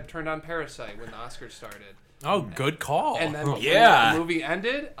instead I turned on Parasite when the Oscars started. Oh, good call. And then when the movie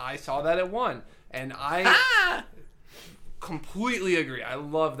ended, I saw that it won. And completely agree. I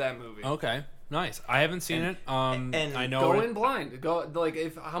love that movie. Okay. Nice. I haven't seen it. and I know Go it. in blind. Go like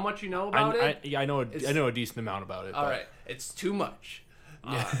if how much you know about it. I know a decent amount about it. All right, it's too much,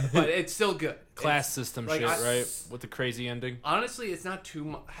 but it's still good. Class It's, system like, shit, right? With the crazy ending. Honestly, it's not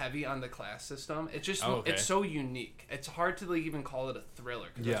too heavy on the class system. It's just it's so unique. It's hard to like even call it a thriller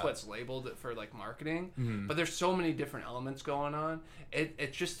because that's what it's labeled for like marketing. Mm-hmm. But there's so many different elements going on.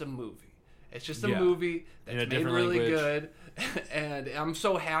 It's just a movie. It's just a movie that's made really good, and I'm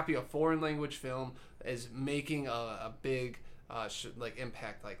so happy a foreign language film is making a big like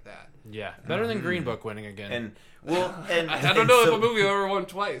impact like that. Yeah, better than Green Book winning again. And I don't know if a movie ever won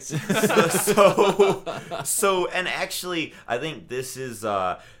twice. so and actually, I think this is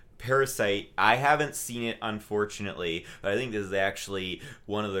Parasite. I haven't seen it, unfortunately, but I think this is actually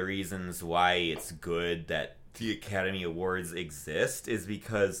one of the reasons why it's good that the Academy Awards exist, is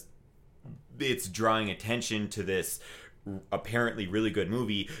because it's drawing attention to this apparently really good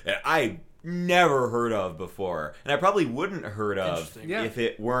movie that I never heard of before, and I probably wouldn't have heard of if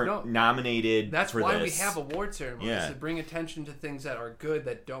it weren't nominated. That's for why this. we have award ceremonies to bring attention to things that are good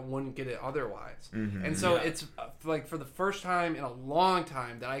that wouldn't get it otherwise. Mm-hmm. And so it's like for the first time in a long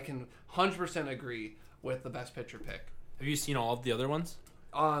time that I can 100% agree with the Best Picture pick. Have you seen all of the other ones?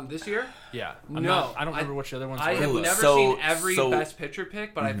 This year? Yeah. I don't remember which the other ones were. I have never seen every Best Picture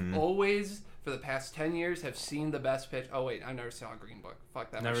pick, but I've always, for the past 10 years, have seen the Best Picture. Oh, wait, I never saw Green Book.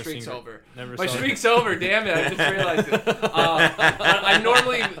 Fuck that. My streak's over. My streak's over. Damn it. I just realized it. I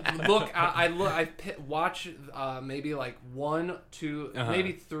normally watch maybe like 1, 2,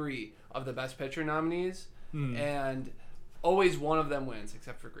 maybe 3 of the Best Picture nominees, and always one of them wins,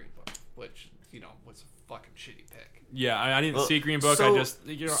 except for Green Book, which, was a fucking shitty pick. Yeah, I didn't see Green Book. I just,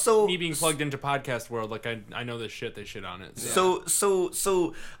 me being plugged into podcast world, like I know this shit. They shit on it. So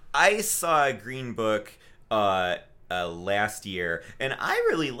I saw Green Book last year, and I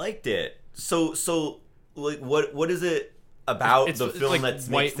really liked it. So like, what is it about the film like that's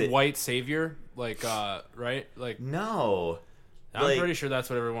makes it white savior? Like, right? Like, no. I'm pretty sure that's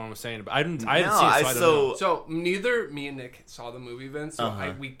what everyone was saying. But I hadn't seen it, so I don't know. So neither me and Nick saw the movie, Vince.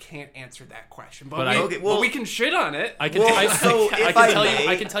 So we can't answer that question. But we can shit on it. I can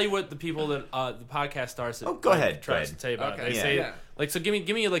tell you what the people that the podcast stars that go ahead. try to say about it. They say like, so give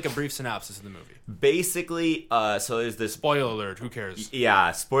me like a brief synopsis of the movie. Basically, so there's this spoiler alert. Who cares?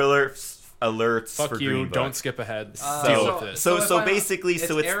 Yeah, spoiler alerts. Fuck for you! Green Book. Don't skip ahead. Deal with it. So basically, it's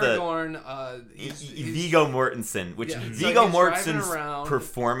Aragorn, Viggo Mortensen, which Viggo Mortensen's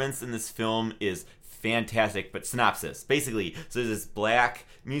performance in this film is fantastic. But synopsis, basically, so there's this black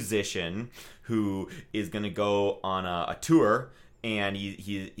musician who is going to go on a tour, and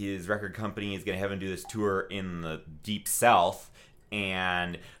his record company is going to have him do this tour in the Deep South.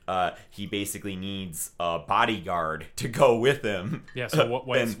 And he basically needs a bodyguard to go with him. Yeah, so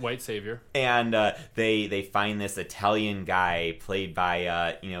white savior. And they find this Italian guy played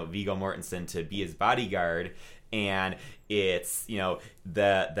by Viggo Mortensen to be his bodyguard, and it's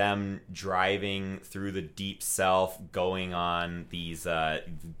them driving through the Deep South, going on these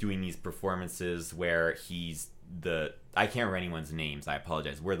doing these performances where he's I can't remember anyone's names. I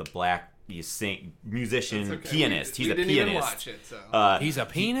apologize. Where the black musician, pianist. He's a pianist. Even watch it, so. He's a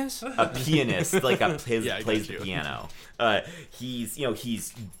penis? A pianist, like plays the piano. He's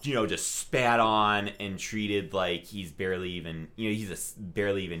just spat on and treated like he's barely even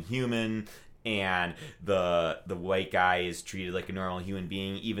human. And the white guy is treated like a normal human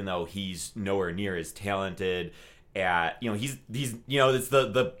being, even though he's nowhere near as talented. He's it's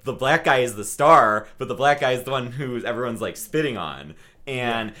the black guy is the star, but the black guy is the one who everyone's like spitting on.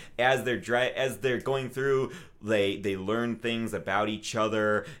 And as they're going through, they learn things about each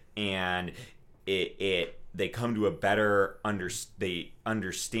other, and they come to a better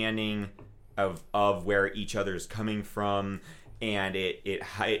understanding of where each other's coming from, and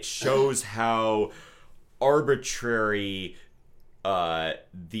it shows how arbitrary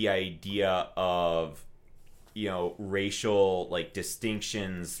the idea of racial like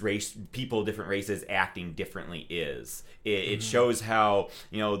distinctions, people, different races acting differently is. It shows how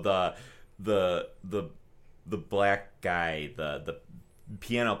the black guy, the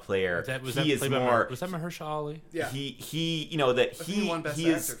piano player, was that Mahershala Ali? Yeah. He won Best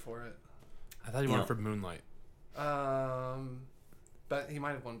Actor for it. I thought he won for Moonlight. But he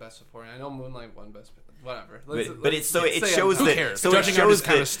might have won Best Supporting. I know Moonlight won Best. Whatever.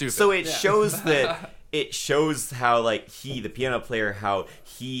 It shows how like the piano player, how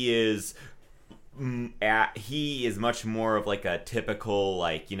he is much more of like a typical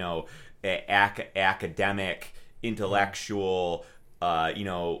like academic intellectual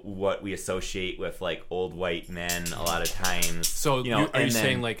what we associate with like old white men a lot of times. So are you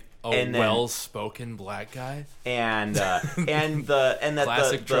saying like a well-spoken black guy? And the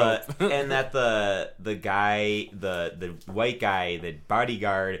guy, the white guy, the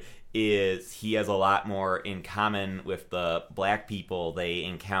bodyguard, he has a lot more in common with the black people they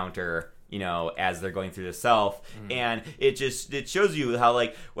encounter, as they're going through the South. And it shows you how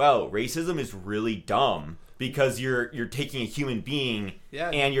like, wow, racism is really dumb. Because you're taking a human being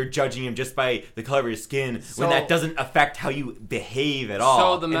and you're judging him just by the color of your skin when that doesn't affect how you behave at all.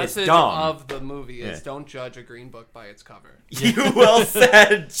 So the message of the movie is don't judge a green book by its cover. You well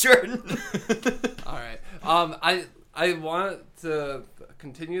said, Jordan. All right. I want to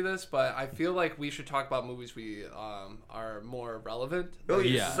continue this, but I feel like we should talk about movies we are more relevant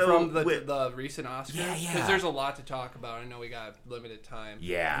from the recent Oscars. Yeah. Because there's a lot to talk about. I know we got limited time.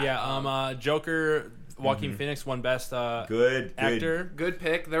 Yeah. Joker. Joaquin Phoenix won Best Actor. Good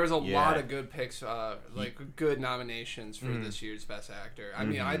pick. There was a lot of good picks, good nominations for this year's Best Actor. I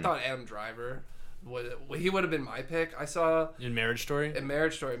mean, I thought Adam Driver he would have been my pick. I saw in Marriage Story.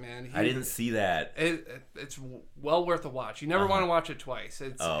 Man, I didn't see that. It's well worth a watch. You never want to watch it twice.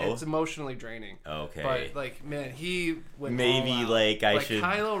 It's emotionally draining. Okay, but like, man, he went maybe all out. like I should.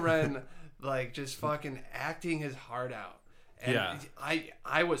 Kylo Ren, like just fucking acting his heart out. And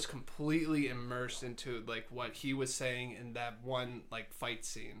I was completely immersed into like what he was saying in that one like fight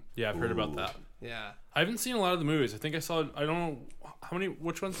scene. Yeah, I've heard about that. Yeah, I haven't seen a lot of the movies. I think I saw. I don't know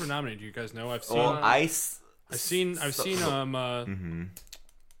which ones were nominated. Do you guys know? I've seen. I've seen.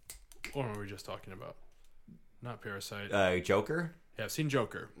 What were we just talking about? Not Parasite. Joker. Yeah, I've seen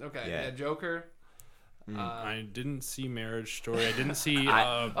Joker. Okay. Yeah, Joker. I didn't see Marriage Story. I didn't see.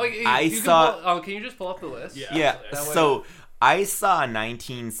 I saw. Can you just pull up the list? Yeah. So. I saw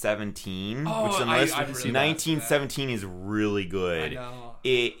 1917, which is on the list. 1917 is really good. I know.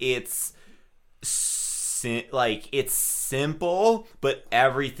 It's simple, but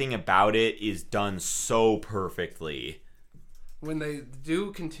everything about it is done so perfectly. When they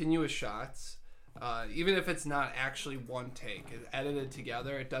do continuous shots, even if it's not actually one take, it's edited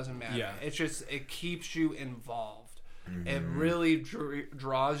together, it doesn't matter. Yeah. It's just it keeps you involved. It really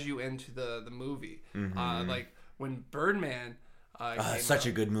draws you into the movie. Like. When Birdman came such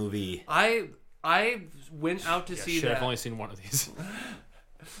a good movie. I went out to see that. I've only seen one of these.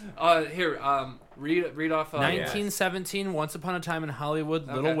 Read off 1917, Once Upon a Time in Hollywood,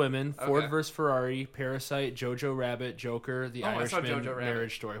 Little Women, Ford vs. Ferrari, Parasite, Jojo Rabbit, Joker, The Irishman,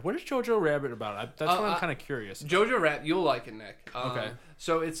 Marriage Story. What is Jojo Rabbit about? That's what I'm kind of curious about. Jojo Rabbit, you'll like it, Nick. Okay.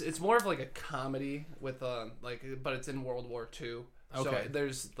 So it's more of like a comedy with but it's in World War II. Okay. So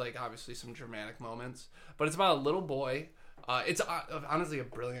there's like obviously some dramatic moments, but it's about a little boy. It's honestly a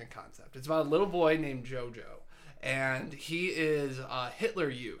brilliant concept. It's about a little boy named Jojo, and he is Hitler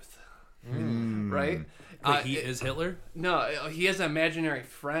Youth, right? Wait, he is Hitler? No, he has an imaginary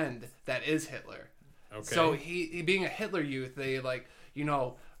friend that is Hitler. Okay. So he being a Hitler Youth, they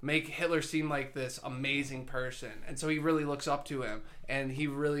make Hitler seem like this amazing person, and so he really looks up to him, and he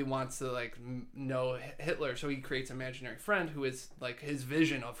really wants to know Hitler. So he creates an imaginary friend who is like his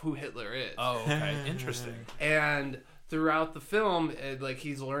vision of who Hitler is. Oh, okay, interesting. And throughout the film,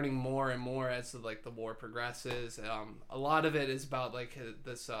 he's learning more and more as the war progresses. A lot of it is about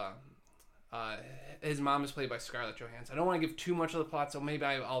this. His mom is played by Scarlett Johansson. I don't want to give too much of the plot, so maybe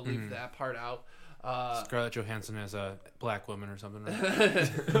I'll leave that part out. Scarlett Johansson as a black woman or something,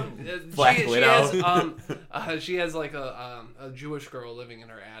 right? Black Widow. She has a Jewish girl living in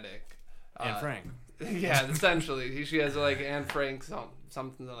her attic. Anne Frank. Yeah, essentially, she has Anne Frank,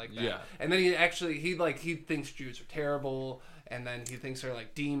 something like that. Yeah. And then he thinks Jews are terrible, and then he thinks they're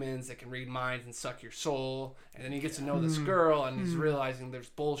like demons that can read minds and suck your soul. And then he gets to know this girl, and he's realizing there's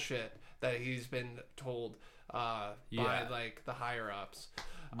bullshit that he's been told by the higher ups.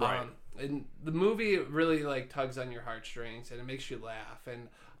 Right. And the movie really tugs on your heartstrings, and it makes you laugh. And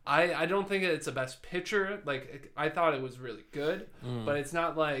I don't think it's the best picture. I thought it was really good, but it's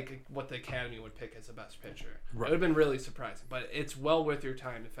not like what the Academy would pick as the best picture. Right. It would have been really surprising, but it's well worth your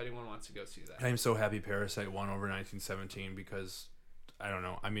time if anyone wants to go see that. I'm so happy Parasite won over 1917 because I don't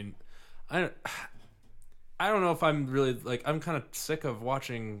know. I mean, I don't know if I'm really I'm kind of sick of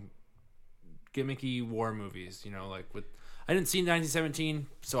watching gimmicky war movies. I didn't see 1917,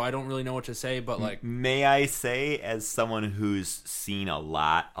 so I don't really know what to say, but May I say, as someone who's seen a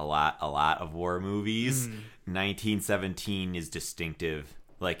lot of war movies, 1917 is distinctive.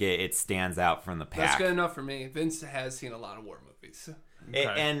 It stands out from the pack. That's good enough for me. Vince has seen a lot of war movies.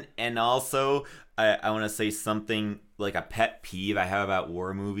 Okay. And also, I want to say something, a pet peeve I have about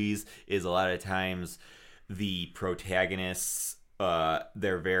war movies is a lot of times the protagonists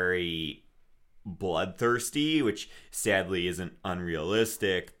they're very bloodthirsty, which sadly isn't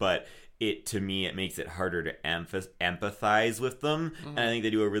unrealistic, but to me it makes it harder to empathize with them. And I think they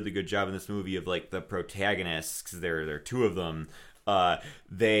do a really good job in this movie of like the protagonists, because there are two of them.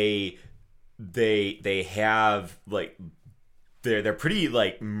 They have like they're pretty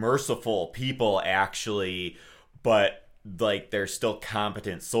like merciful people actually, but like they're still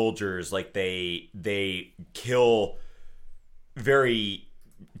competent soldiers. Like they kill very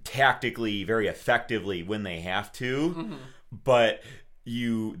tactically, very effectively when they have to, but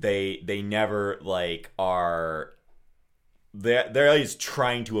they never like are. They're always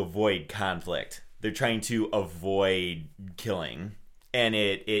trying to avoid conflict. They're trying to avoid killing, and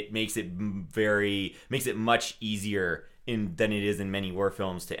it makes it much easier than it is in many war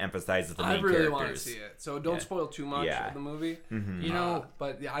films to emphasize with the main characters. I really want to see it, so don't spoil too much of the movie.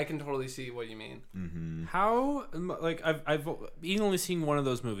 But I can totally see what you mean. How like I've only seen one of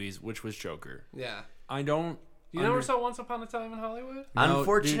those movies, which was Joker. Yeah, I don't. You never saw Once Upon a Time in Hollywood? No,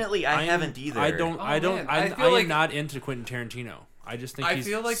 Unfortunately, dude, I haven't either. I am not into Quentin Tarantino. I just think he's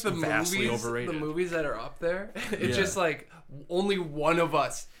vastly overrated. The movies that are up there, it's just like only one of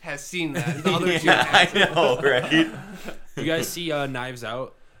us has seen that. The other two I know, right? You guys see Knives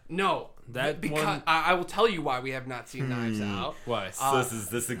Out? No. I will tell you why we have not seen Knives Out. Why? So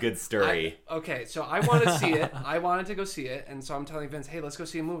this is a good story. So I want to see it. I wanted to go see it, and so I'm telling Vince, hey, let's go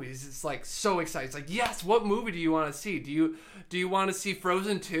see a movie. He's like so excited. He's like, yes, what movie do you want to see? Do you want to see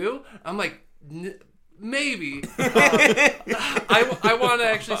Frozen 2? I'm like, maybe. I want to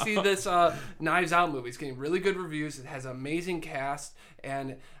actually see this Knives Out movie. It's getting really good reviews. It has an amazing cast,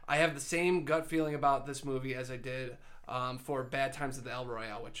 and I have the same gut feeling about this movie as I did for Bad Times at the El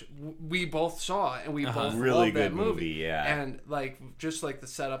Royale, which we both saw, and we both really loved that good movie. Yeah, and like just like the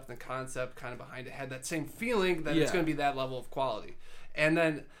setup and the concept kind of behind it had that same feeling that it's going to be that level of quality. And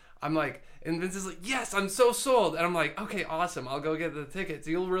then I'm like, and Vince is like, yes, I'm so sold. And I'm like, okay, awesome. I'll go get the tickets.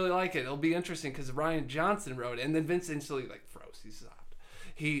 You'll really like it. It'll be interesting because Rian Johnson wrote it. And then Vince instantly like froze. He stopped.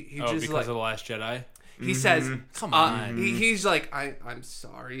 He just because like, of The Last Jedi. He says, "Come on." He's like, I'm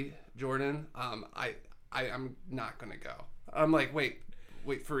sorry, Jordan. I'm not gonna go. I'm like, wait,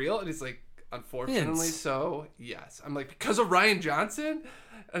 for real? And he's like, unfortunately, so yes. I'm like, because of Rian Johnson?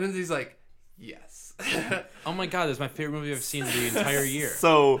 And then he's like, yes. Oh my god, that's my favorite movie I've seen the entire year.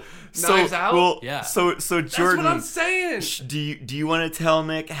 So Knives Out? Well, yeah. So Jordan, that's what I'm saying. Do you want to tell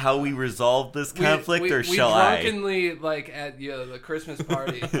Nick how we resolved this conflict, or shall I? We drunkenly, like at the Christmas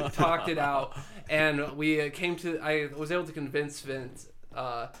party, talked it out, and we came to. I was able to convince Vince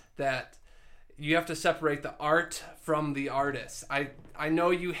that you have to separate the art from the artist. I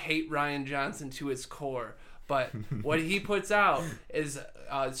know you hate Rian Johnson to his core, but what he puts out is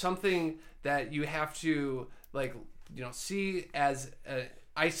something that you have to see as an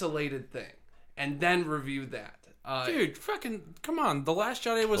isolated thing, and then review that. Dude, fucking come on! The Last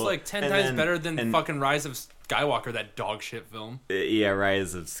Jedi was 10 times better than fucking Rise of Skywalker, that dog shit film. Yeah,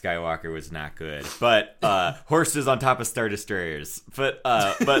 Rise of Skywalker was not good, but horses on top of Star Destroyers. But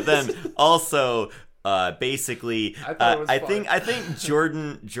then also. Basically, I think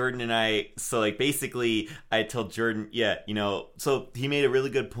Jordan and I. So basically, I told Jordan, so he made a really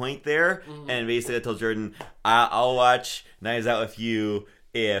good point there, and basically I told Jordan, I'll watch Knives Out with you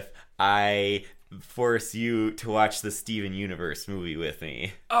if I force you to watch the Steven Universe movie with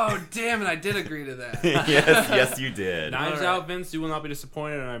me. Oh damn it! I did agree to that. yes, you did. Knives Out, Vince. You will not be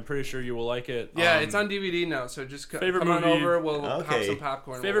disappointed, and I'm pretty sure you will like it. Yeah, it's on DVD now, so just come on over. We'll have some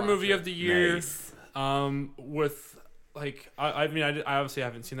popcorn. Favorite movie of the year. Nice. With I obviously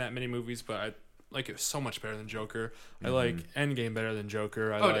haven't seen that many movies, but I like it so much better than Joker. I like Endgame better than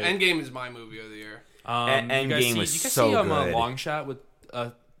Joker. Endgame is my movie of the year. Endgame was so good. You guys see Long Shot with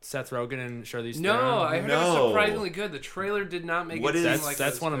Seth Rogen and Charlize Theron? No, I heard it was surprisingly good. The trailer did not make it seem like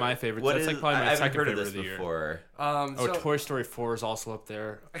that's one of my favorites. That's probably my second favorite of the year. Toy Story 4 is also up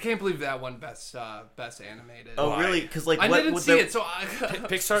there. I can't believe that one best animated. Oh, really? Because I didn't see it, so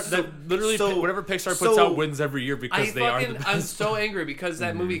Pixar whatever Pixar puts out wins every year because they are the best. I'm so angry because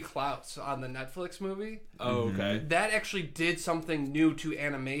that movie Klaus on the Netflix movie. Oh, okay. That actually did something new to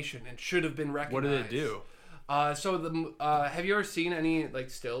animation and should have been recognized. What did it do? Have you ever seen any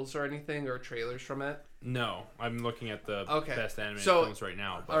stills or anything or trailers from it? No, I'm looking at the best animated films right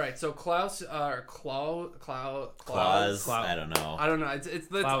now. All right, so Klaus or Klaus. I don't know.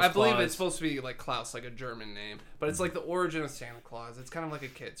 I believe it's supposed to be like Klaus, like a German name, but it's like the origin of Santa Claus. It's kind of like a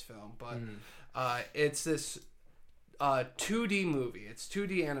kid's film, but it's this 2D movie. It's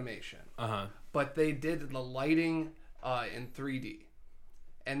 2D animation. But they did the lighting in 3D.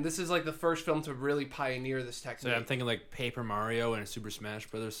 And this is like the first film to really pioneer this So technique. I'm thinking like Paper Mario in a Super Smash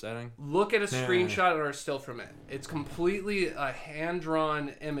Brothers setting. Look at a screenshot or a still from it. It's completely a hand-drawn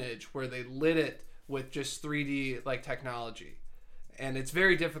image where they lit it with just 3D like technology. And it's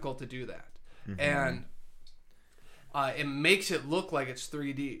very difficult to do that. And it makes it look like it's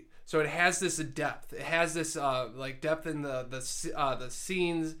 3D. So it has this depth. It has this like depth in the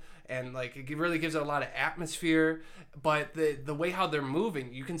scenes, and like it really gives it a lot of atmosphere. But the way how they're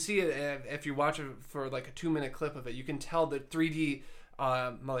moving, you can see it if you watch it for like a 2-minute clip of it. You can tell that 3D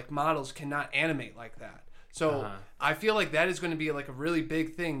like models cannot animate like that. So I feel like that is going to be like a really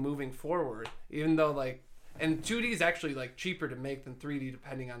big thing moving forward. Even though like, and 2D is actually like cheaper to make than 3D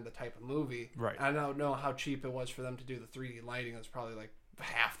depending on the type of movie. Right. I don't know how cheap it was for them to do the 3D lighting. It was probably like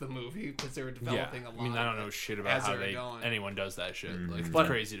half the movie because they were developing a lot. I mean, I don't know shit about how anyone does that shit. Like, it's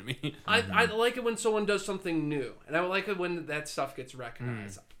crazy to me. I like it when someone does something new, and I like it when that stuff gets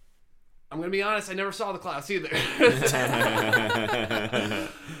recognized. I'm gonna be honest, I never saw The Class either,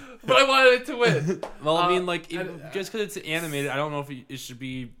 but I wanted it to win. Well, I mean, like just because it's animated, I don't know if it should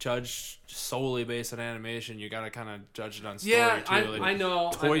be judged solely based on animation. You gotta kind of judge it on story too. I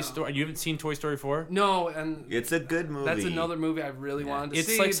know. Toy Story. You haven't seen Toy Story 4? No, and It's a good movie. that's another movie I really wanted to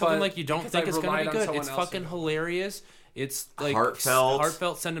see. It's like something but like you don't because think I it's gonna relied be on good. It's someone else fucking to- hilarious. It's like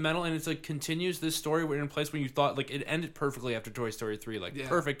Heartfelt, sentimental, and it's like continues this story. We're in a place when you thought like it ended perfectly after Toy Story 3, like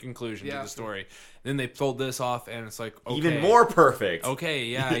perfect conclusion to the story. Then they pulled this off, and it's like okay, even more perfect. Okay,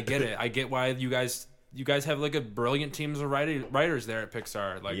 yeah, I get it. I get why you guys have like a brilliant teams of writers there at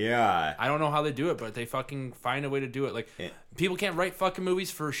Pixar. Like, Yeah. I don't know how they do it, but they fucking find a way to do it. Like, people can't write fucking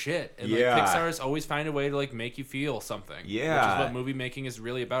movies for shit, and like Pixar's always find a way to like make you feel something. Yeah, which is what movie making is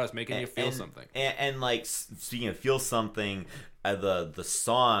really about, is making you feel something. And like speaking of feel something, the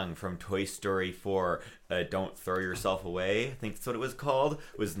song from Toy Story 4, "Don't Throw Yourself Away," I think that's what it was called,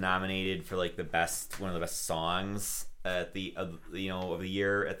 was nominated for like one of the best songs at the of the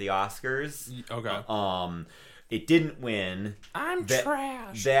year at the Oscars. Okay. It didn't win. I'm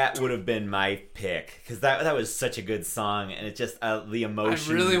trash. That would have been my pick because that was such a good song, and it's just the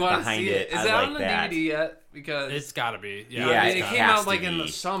emotion behind it. Is it out on the DVD yet? Because it's got to be. Yeah, it came out like in the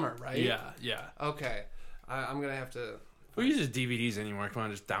summer, right? Yeah. Okay, I'm gonna have to. Who uses DVDs anymore? Come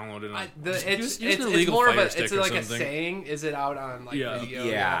on, just download it. It's more of it's like a saying. Is it out on like video?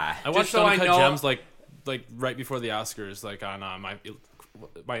 Yeah. I watched Uncut Gems like right before the Oscars, like on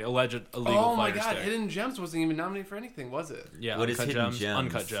my alleged illegal. Oh my Fire god, stick. Hidden Gems wasn't even nominated for anything, was it? Yeah, what is Hidden Gems?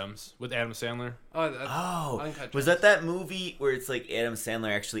 Uncut Gems with Adam Sandler. Uncut was Gems. that movie where it's like Adam Sandler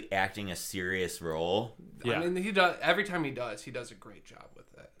actually acting a serious role? Yeah, I mean he does every time he does a great job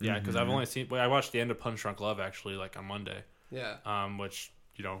with it. Yeah, because I've only seen. I watched the end of Punch Drunk Love actually, like on Monday. Yeah. Which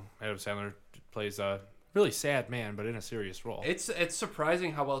Adam Sandler plays a really sad man, but in a serious role. It's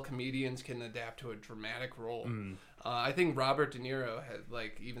surprising how well comedians can adapt to a dramatic role. I think Robert De Niro had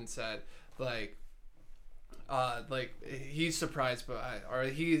even said he's surprised or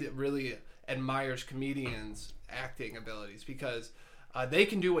he really admires comedians' acting abilities because they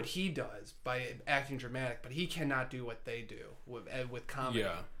can do what he does by acting dramatic, but he cannot do what they do with comedy.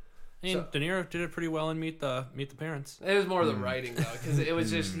 Yeah. De Niro did it pretty well in Meet the Parents. It was more the writing though, because it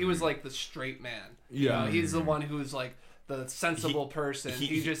was just he was like the straight man. Yeah, he's the one who's like the sensible person.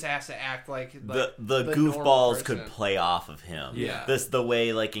 He just has to act like the goofballs could play off of him. Yeah, the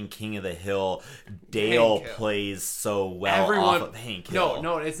way like in King of the Hill, Dale plays so well off of Hank Hill.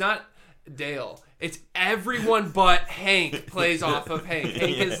 No, it's not Dale. It's everyone but Hank plays off of Hank.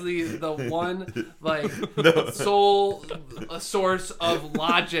 Hank is the one sole source of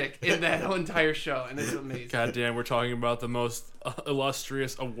logic in that entire show, and it's amazing. God damn, we're talking about the most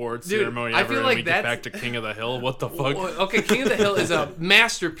illustrious award ceremony ever. I feel like we get back to King of the Hill. What the fuck? Okay, King of the Hill is a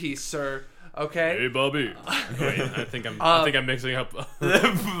masterpiece, sir. Okay. Hey, Bobby. Wait, I think I'm mixing up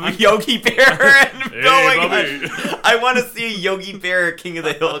Yogi Bear and hey, Bobby. I want to see a Yogi Bear King of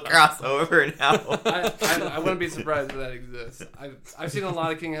the Hill crossover now. I wouldn't be surprised if that exists. I've seen a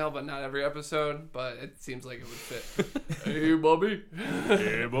lot of King of the Hill, but not every episode. But it seems like it would fit. Hey, Bobby.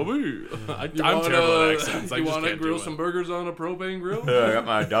 Hey, Bobby. I'm terrible at accents. You want to grill some burgers on a propane grill? I got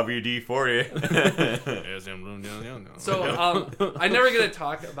my WD-40. So I never get to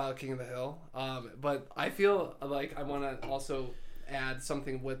talk about King of the Hill. But I feel like I want to also add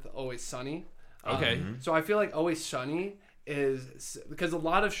something with Always Sunny. Okay. So I feel like Always Sunny is because a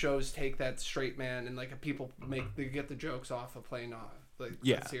lot of shows take that straight man and people they get the jokes off of playing off the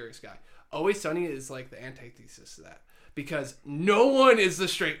serious guy. Always Sunny is like the antithesis to that because no one is the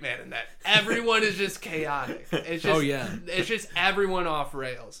straight man in that. Everyone is just chaotic. It's just it's just everyone off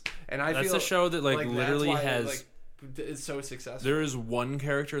rails. And I feel that's a show that literally that's why has. is so successful. There is one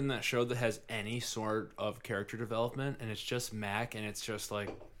character in that show that has any sort of character development, and it's just Mac, and it's just like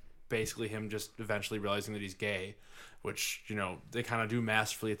basically him just eventually realizing that he's gay, which, you know, they kind of do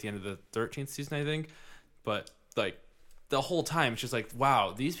masterfully at the end of the 13th season, I think. But like the whole time, it's just like,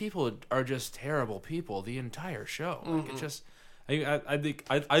 wow, these people are just terrible people the entire show. Like it's just, I think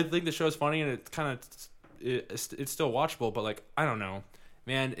the show is funny, and it kind of it's still watchable, but like I don't know,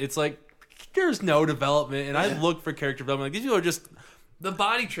 man, it's like there's no development, and I look for character development. Like these people are just the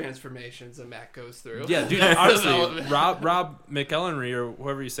body transformations that Mac goes through. Yeah, dude, honestly, Rob McElhenney, or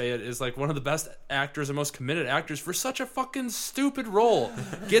whoever you say it, is like one of the best actors and most committed actors for such a fucking stupid role.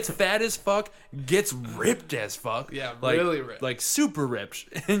 Gets fat as fuck, gets ripped as fuck. Yeah, like, really ripped. Like super ripped.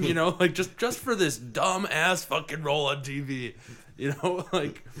 And, you know, like just for this dumb ass fucking role on TV. You know,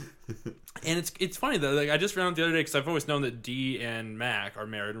 like... And it's funny though. Like I just found out the other day, because I've always known that Dee and Mac are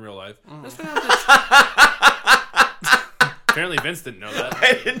married in real life. I just found out that apparently Vince didn't know that.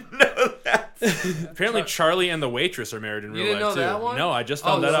 I didn't know that. Apparently Charlie and the waitress are married in real life too. You didn't know that one? No, I just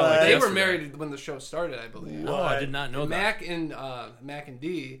found that out. They Like were yesterday. married when the show started, I believe. Oh, I did not know that. Mac and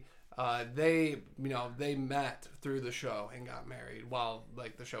Dee, they met through the show and got married while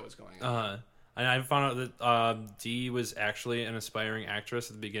like the show was going on. And I found out that Dee was actually an aspiring actress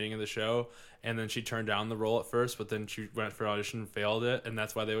at the beginning of the show, and then she turned down the role at first, but then she went for audition and failed it, and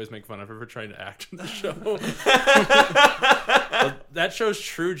that's why they always make fun of her for trying to act in the show. That show's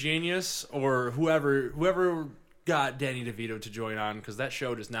true genius, or whoever got Danny DeVito to join on, because that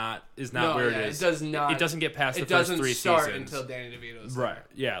show is not where it is. It does not. It doesn't get past the it first doesn't 3 start seasons until Danny DeVito's right. there.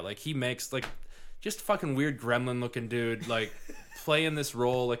 Yeah, like he makes like just fucking weird gremlin looking dude like playing this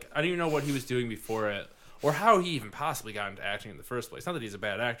role. Like I don't even know what he was doing before it, or how he even possibly got into acting in the first place. Not that he's a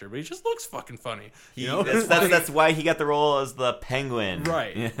bad actor, but he just looks fucking funny. You know, That's why he got the role as the Penguin.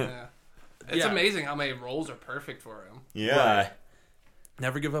 right? Yeah. It's amazing how many roles are perfect for him. Yeah. Right.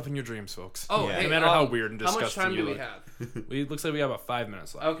 Never give up on your dreams, folks. Oh, Yeah. hey, No matter how weird and disgusting how much time you do we look. have? It looks like we have about 5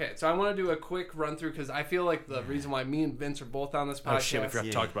 minutes left. Okay, so I want to do a quick run through because I feel like the reason why me and Vince are both on this podcast. Oh shit, we forgot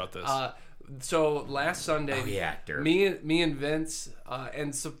to talk about this. So last Sunday, Derp. me and Vince,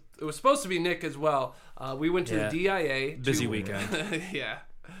 and so it was supposed to be Nick as well. We went to the DIA. Busy weekend. Yeah,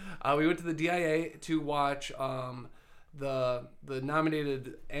 we went to the DIA to watch the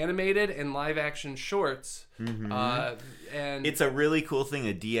nominated animated and live action shorts. And It's a really cool thing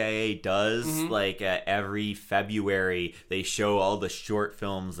a DIA does. Like every February, they show all the short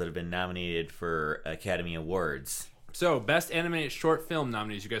films that have been nominated for Academy Awards. So, best animated short film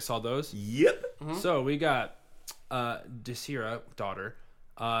nominees. You guys saw those? Yep. So we got Desira, daughter,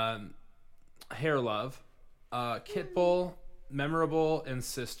 Hair Love, Kit Bull, Memorable, and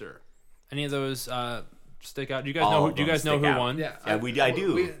Sister. Any of those stick out? Do you guys All know? of Do you them guys know stick who out. won? yeah, I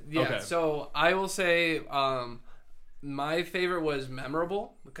do. Okay. So I will say my favorite was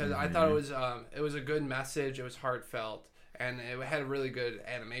Memorable because I thought it was a good message. It was heartfelt. And it had a really good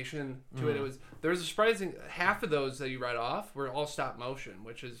animation to it. There was a surprising half of those that you read off were all stop motion,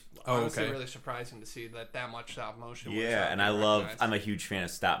 which is honestly really surprising to see that much stop motion. Yeah, and I'm a huge fan of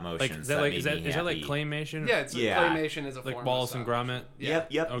stop motion. Like, is that like is that like claymation? Yeah, claymation is a like form Wallace of and stop Gromit. motion.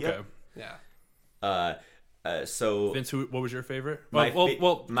 Yep. Okay. Yeah. So Vince, what was your favorite? My favorite.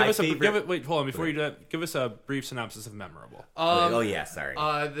 Wait, hold on. Before you do that, give us a brief synopsis of Memorable. sorry.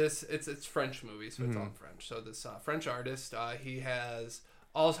 It's French movie, so it's all in French. So this French artist, he has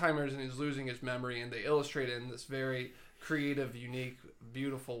Alzheimer's and he's losing his memory, and they illustrate it in this very creative, unique,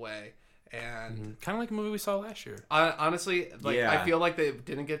 beautiful way. And Kind of like a movie we saw last year. honestly, Yeah. I feel like they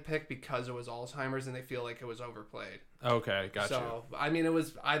didn't get picked because it was Alzheimer's, and they feel like it was overplayed. Okay, gotcha. So I mean,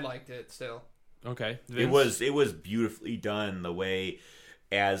 I liked it still. Okay, It was beautifully done the way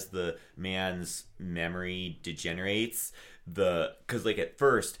as the man's memory degenerates. Because like at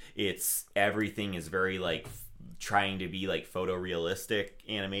first everything is very like trying to be like photorealistic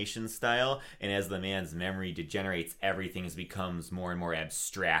animation style, and as the man's memory degenerates, everything becomes more and more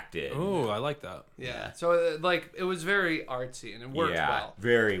abstracted. Oh, I like that. Yeah. So it was very artsy and it worked well.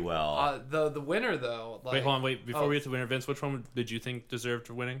 Very well. The winner though. Wait, hold on. Before we get to winner, Vince, which one did you think deserved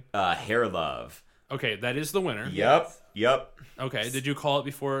winning? Hair Love. Okay, that is the winner. Yep. Okay, did you call it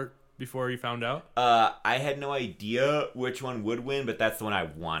before you found out? I had no idea which one would win, but that's the one I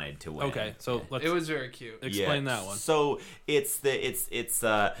wanted to win. Okay, so let's It was very cute. explain that one. So it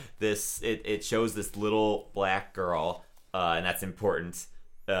shows this little black girl, and that's important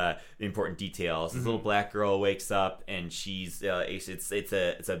details. This little black girl wakes up and she's it's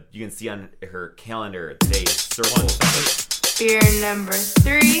a you can see on her calendar today is circle. Fear number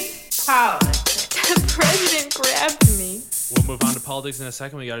 3, politics. The president grabbed me. We'll move on to politics in a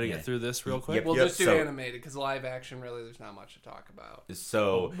second. We got to get through this real quick. Yep. We'll just do animated because live action, really, there's not much to talk about.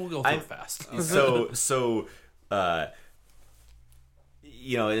 So we'll go through it fast.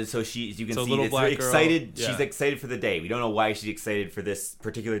 You know, and so you can see little it's black excited. girl, She's excited for the day. We don't know why she's excited for this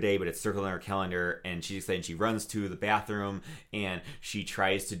particular day, but it's circled on her calendar, and she's excited. She runs to the bathroom and she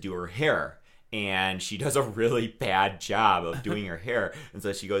tries to do her hair, and she does a really bad job of doing her hair. And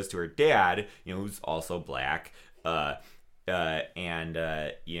so she goes to her dad, you know, who's also black, and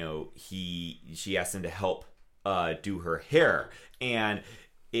you know, she asks him to help do her hair, and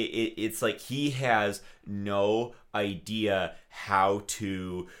it's like he has no idea how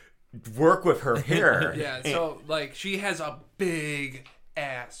to work with her hair. Yeah, so like she has a big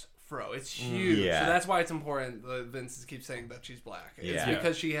ass fro. It's huge. Yeah. So that's why it's important. Vince keeps saying that she's black. It's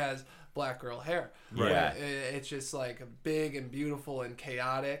because she has black girl hair. Yeah. It's just like big and beautiful and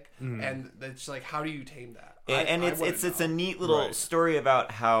chaotic, and it's like, how do you tame that? And it's a neat little story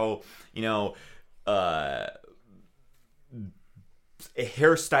about how, you know,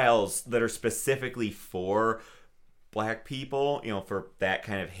 hairstyles that are specifically for black people, you know, for that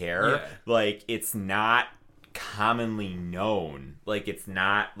kind of hair, like it's not commonly known. Like it's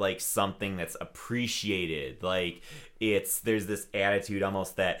not like something that's appreciated. Like there's this attitude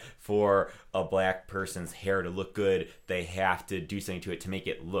almost that for a black person's hair to look good, they have to do something to it to make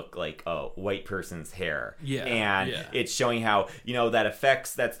it look like a white person's hair. It's showing how, you know, that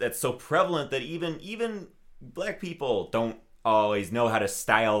affects that's so prevalent that even black people don't always know how to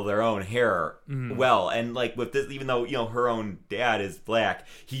style their own hair well. And like with this, even though, you know, her own dad is black,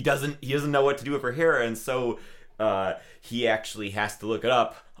 he doesn't know what to do with her hair, and so he actually has to look it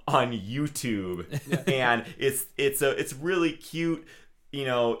up on YouTube. And it's really cute, you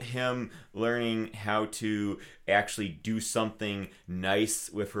know, him learning how to actually do something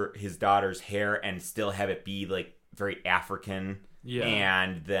nice with his daughter's hair and still have it be like very African,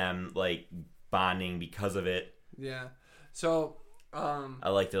 and them like bonding because of it. So, I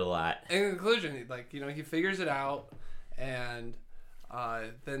liked it a lot. In conclusion, like, you know, he figures it out, and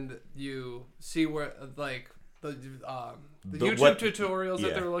then you see where, like, the YouTube tutorials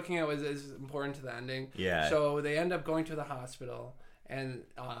that they're looking at is important to the ending. Yeah. So they end up going to the hospital, and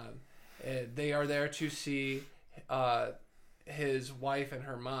they are there to see his wife and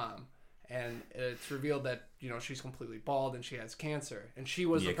her mom. And it's revealed that, you know, she's completely bald and she has cancer, and she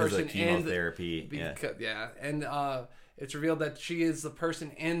was the person in chemotherapy. And it's revealed that she is the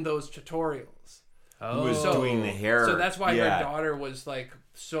person in those tutorials who was doing the hair. So that's why her daughter was like,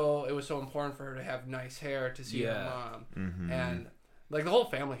 so it was so important for her to have nice hair to see her mom. And like the whole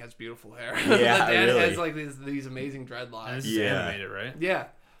family has beautiful hair. The dad has like these amazing dreadlocks. And this is animated, right? Yeah.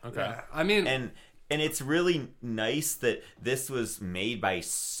 Okay. Yeah. I mean, and it's really nice that this was made by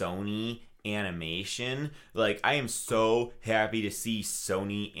Sony Animation. Like, I am so happy to see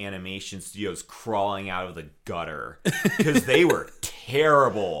Sony Animation Studios crawling out of the gutter, because they were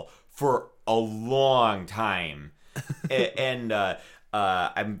terrible for a long time. And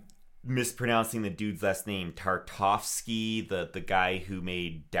I'm mispronouncing the dude's last name, Tartovsky, the guy who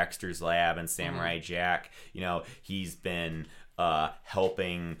made Dexter's Lab and Samurai Jack. You know, he's been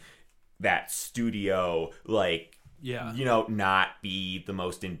helping that studio, like, you know, not be the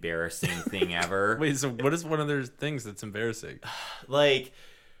most embarrassing thing ever. Wait, so what is one of their things that's embarrassing? Like,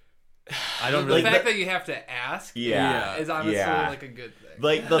 I don't the really... fact that you have to ask is honestly like a good thing.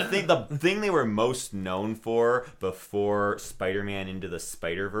 Like the thing they were most known for before Spider-Man Into the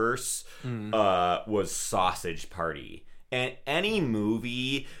Spider-Verse was Sausage Party. And any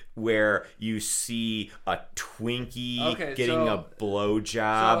movie where you see a Twinkie getting a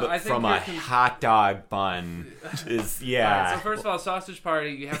blowjob from a hot dog bun is Right, so first of all, Sausage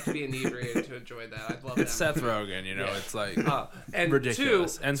Party, you have to be inebriated to enjoy that. I love that. It's Seth Rogen, you know. It's like and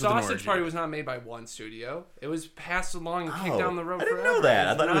ridiculous. Two, Sausage Party was not made by one studio. It was passed along and kicked down the road. I didn't forever. know that.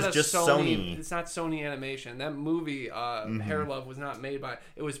 I thought it was just Sony. It's not Sony Animation. That movie, Hair Love, was not made by.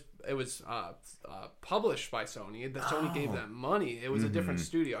 It was published by Sony. Sony gave them money. It was a different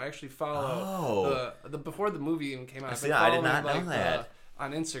studio. I actually follow the before the movie even came out. I did not know that.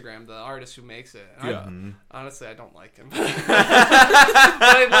 On Instagram, the artist who makes it. Honestly, I don't like him. But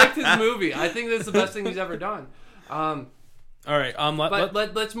I liked his movie. I think this is the best thing he's ever done. All right.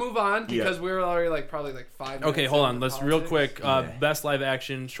 Let's move on, because we're already probably 5 minutes. Okay, hold on. Let's real quick. Best live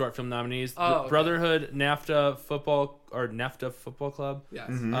action short film nominees: Brotherhood, NAFTA Football Club. Yes.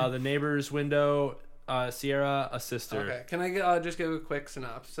 The Neighbor's Window, Sierra, A Sister. Okay. Can I just give a quick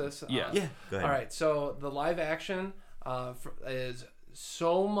synopsis? Go ahead. All right. So the live action is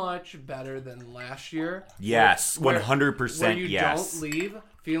so much better than last year. Yes, where 100%. you yes. don't leave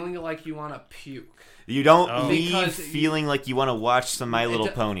feeling like you want to puke. You don't leave Because feeling like you want to watch some My Little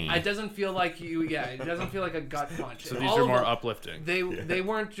Pony. It doesn't feel like it doesn't feel like a gut punch. So these are more uplifting. They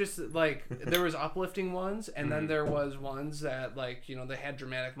weren't just like, there was uplifting ones, and then there was ones that, like, you know, they had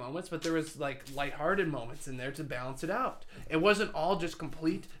dramatic moments, but there was like lighthearted moments in there to balance it out. It wasn't all just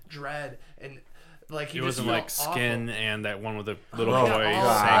complete dread and like it wasn't like awful. Skin and that one with the little Oh, boy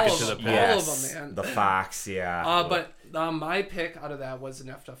yeah, sank all into the of pit. them. yes. All of them, man. The Fox, yeah. But my pick out of that was the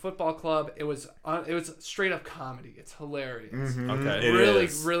NEFTA Football Club. It was straight up comedy. It's hilarious. Okay. It Really,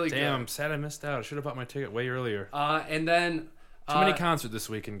 is. really Damn, good. I'm sad I missed out. I should have bought my ticket way earlier. And then Too many concerts this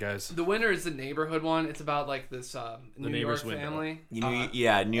weekend, guys. the winner is the Neighborhood one. It's about like this New Neighbor's York window. family. New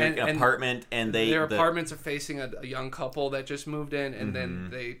York and apartment, and their apartments are facing a young couple that just moved in, and then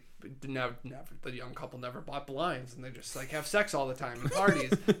they the young couple never bought blinds, and they just like have sex all the time and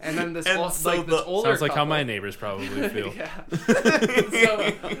parties, and then this And older Sounds like how couple, my neighbors probably feel. yeah.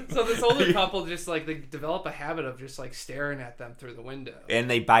 so this older couple just like they develop a habit of just like staring at them through the window. and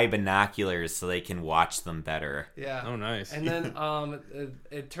they buy binoculars so they can watch them better. Yeah. Oh, nice. And then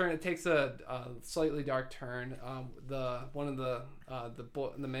it takes a slightly dark turn. The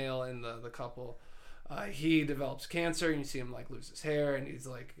male in the couple, he develops cancer, and you see him like lose his hair, and he's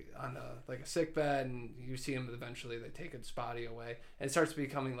like on a sick bed, and you see him eventually they take his body away, and it starts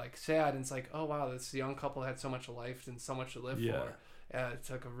becoming like sad, and it's like, oh wow, this young couple had so much life and so much to live for. It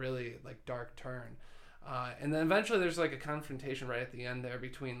took a really like dark turn. And then eventually there's like a confrontation right at the end there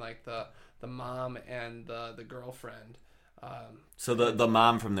between like the mom and the girlfriend. So the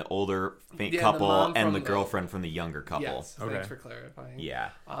mom from the older couple and the girlfriend from the younger couple. Yes, Okay. thanks for clarifying. Yeah.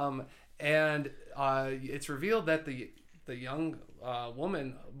 And it's revealed that the young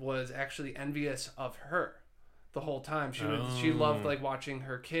woman was actually envious of her the whole time. She loved like watching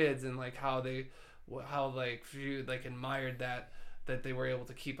her kids and like how she like admired that they were able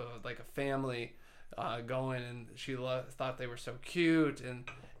to keep a family going, and she thought they were so cute, and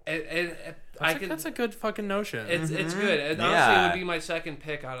that's a good fucking notion. it's good. And honestly, it would be my second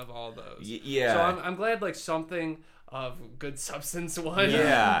pick out of all those. Yeah. So I'm glad like something of good substance won.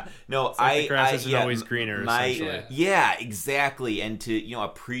 Yeah. No, the grass isn't always greener, essentially. Yeah, exactly. And to,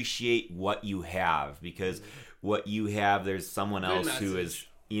 appreciate what you have, because what you have, there's someone else who is,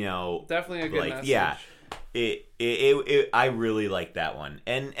 definitely a good message. Yeah. I really like that one.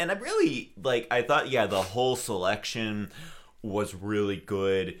 And I really I thought, the whole selection was really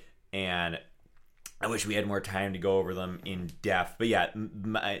good, and I wish we had more time to go over them in depth. But yeah,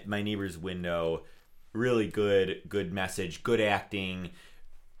 my Neighbor's Window, really good message, good acting,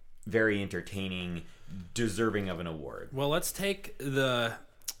 very entertaining, deserving of an award. Well, let's take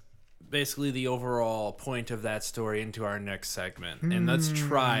basically the overall point of that story into our next segment, and let's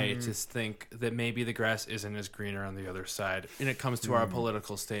try to think that maybe the grass isn't as greener on the other side. And it comes to our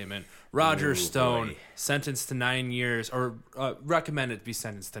political statement. Roger Stone, sentenced to 9 years, or recommended to be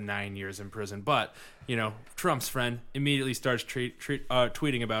sentenced to 9 years in prison, but Trump's friend immediately starts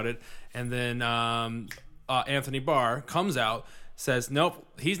tweeting about it, and then Anthony Barr comes out, says, nope,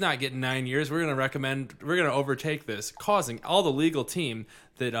 he's not getting 9 years. We're going to overtake this, causing all the legal team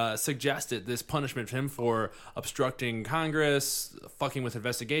that suggested this punishment for him for obstructing Congress, fucking with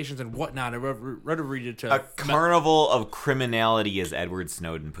investigations and whatnot. A carnival of criminality, as Edward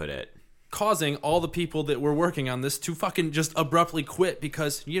Snowden put it. Causing all the people that were working on this to fucking just abruptly quit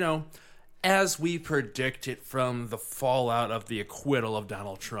because, as we predicted from the fallout of the acquittal of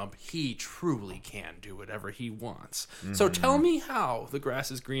Donald Trump, he truly can do whatever he wants. Mm-hmm. So tell me how the grass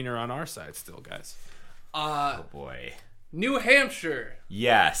is greener on our side still, guys. Oh, boy. New Hampshire.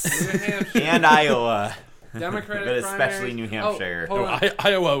 Yes. New Hampshire. And Iowa. Democratic but especially primaries. New Hampshire. Oh, hold on.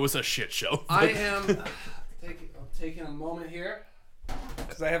 Iowa was a shit show. I am taking a moment here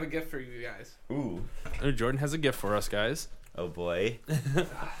because I have a gift for you guys. Ooh. Jordan has a gift for us, guys. Oh, boy.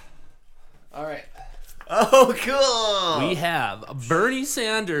 All right. Oh, cool. We have Bernie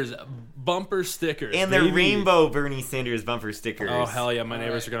Sanders bumper stickers. And they're rainbow Bernie Sanders bumper stickers. Oh, hell yeah. My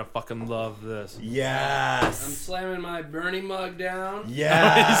neighbors are going to fucking love this. Yes. I'm slamming my Bernie mug down.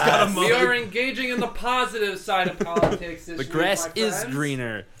 Yes. He's got a mug. We are engaging in the positive side of politics this The week, grass my is friends.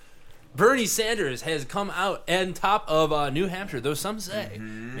 greener. Bernie Sanders has come out on top of New Hampshire, though some say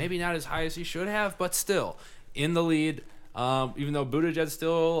maybe not as high as he should have, but still in the lead. Even though Buttigieg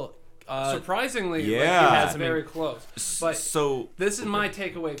still... surprisingly, yeah. he has very close. But so this is my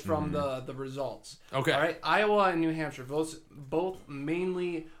takeaway from the results. Okay. All right. Iowa and New Hampshire, both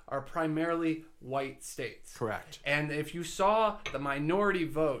mainly are primarily white states. Correct. And if you saw the minority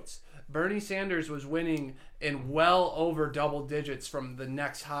votes, Bernie Sanders was winning and well over double digits from the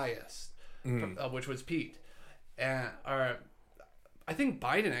next highest, which was Pete. And I think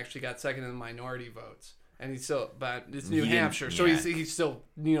Biden actually got second in the minority votes. And he's still, but it's New Hampshire, so he's still,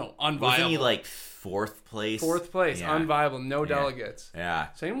 unviable. Wasn't he like fourth place? Fourth place, unviable, no delegates. Yeah.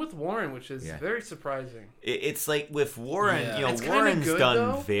 Same with Warren, which is very surprising. It's like with Warren, Warren's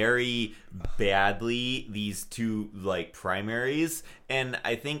done very badly these two like primaries, and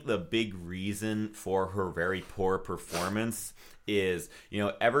I think the big reason for her very poor performance is,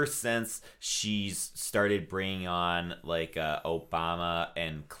 ever since she's started bringing on like Obama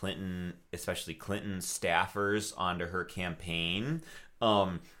and Clinton, especially Clinton staffers onto her campaign,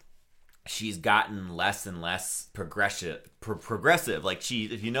 she's gotten less and less progressive. Like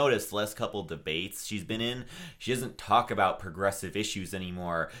if you notice, the last couple debates she's been in, she doesn't talk about progressive issues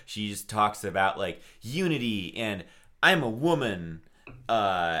anymore. She just talks about like unity and I'm a woman,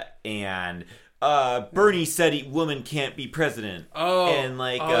 and Bernie said woman can't be president. And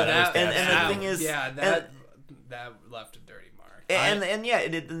like, and the thing is, that left a dirty mark.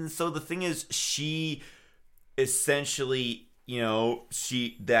 And so the thing is, she essentially,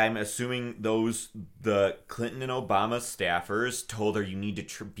 I'm assuming the Clinton and Obama staffers told her you need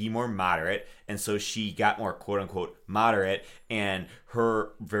to be more moderate, and so she got more quote unquote moderate, and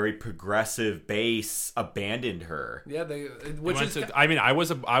her very progressive base abandoned her. Yeah, I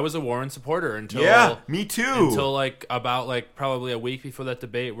was a Warren supporter until me too. Until about probably a week before that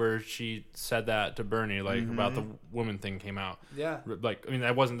debate where she said that to Bernie about the woman thing came out. Yeah,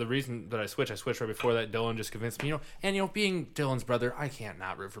 that wasn't the reason that I switched. I switched right before that. Dylan just convinced me. And being Dylan's brother, I can't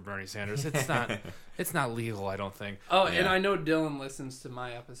not root for Bernie Sanders. It's not it's not legal, I don't think. And I know Dylan listens to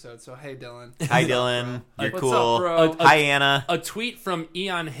my episode, so hey Dylan. Hi Dylan, you're What's cool. Up, bro? Hi Anna. A tweet from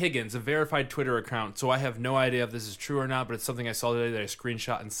Eon Higgins, a verified Twitter account, so I have no idea if this is true or not, but it's something I saw today that I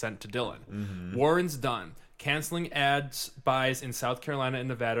screenshot and sent to Dylan. Warren's done. Canceling ads buys in South Carolina and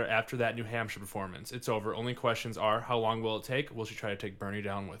Nevada after that New Hampshire performance. It's over. Only questions are, how long will it take? Will she try to take Bernie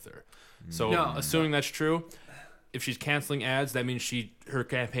down with her? So, assuming that's true, if she's canceling ads, that means her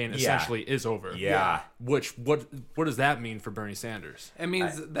campaign essentially is over. Yeah. Which what does that mean for Bernie Sanders? It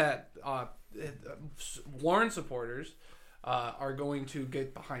means that Warren supporters are going to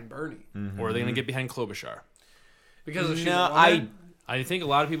get behind Bernie, or are they going to get behind Klobuchar? Because she's a woman? I think a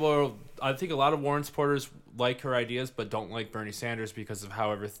lot of Warren supporters like her ideas, but don't like Bernie Sanders because of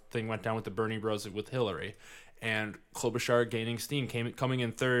how everything went down with the Bernie Bros with Hillary, and Klobuchar gaining steam, coming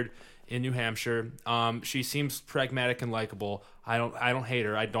in third in New Hampshire. She seems pragmatic and likable. I don't hate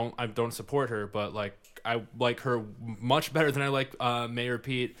her. I don't support her, but I like her much better than I like Mayor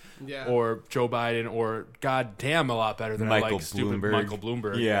Pete or Joe Biden, or goddamn a lot better than I like stupid Michael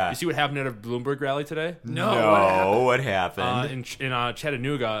Bloomberg. Yeah. You see what happened at a Bloomberg rally today? No, what happened? In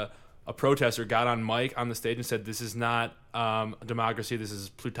Chattanooga, a protester got on mic on the stage and said, "This is not democracy, this is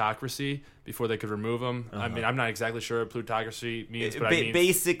plutocracy," before they could remove him. I mean, I'm not exactly sure what plutocracy means, but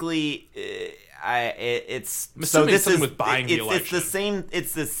basically, it's so this is with buying the election. It's the same.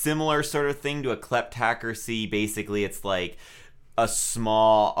 It's the similar sort of thing to a kleptocracy. Basically, it's like a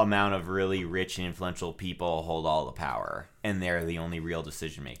small amount of really rich and influential people hold all the power, and they're the only real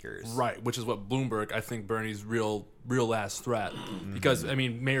decision makers. Right, which is what Bloomberg, I think, Bernie's real last threat. Because I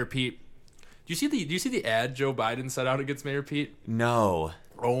mean, Mayor Pete. Do you see the ad Joe Biden set out against Mayor Pete? No.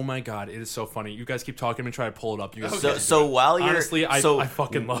 Oh my God, it is so funny. You guys keep talking and try to pull it up. You guys so while you're honestly, I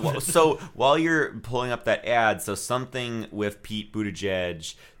fucking love it. So while you're pulling up that ad, so something with Pete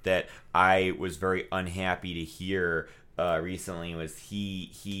Buttigieg that I was very unhappy to hear recently was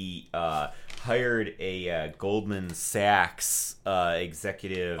he hired a Goldman Sachs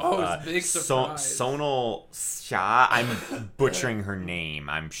executive. Big surprise. Sonal Shah. I'm butchering her name,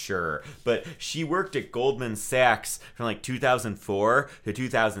 I'm sure, but she worked at Goldman Sachs from like 2004 to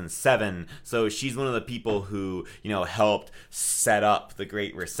 2007. So she's one of the people who helped set up the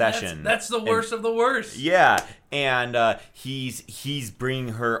Great Recession. That's the worst of the worst. Yeah, and he's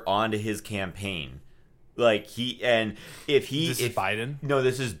bringing her onto his campaign. This is Biden? No,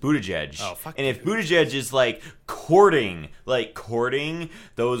 this is Buttigieg. Oh, fuck. And if Buttigieg is courting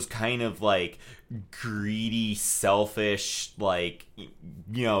those kind of greedy, selfish,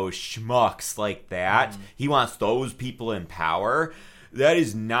 schmucks like that, he wants those people in power. That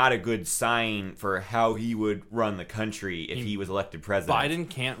is not a good sign for how he would run the country if he was elected president. Biden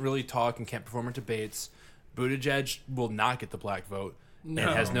can't really talk and can't perform in debates. Buttigieg will not get the black vote. No.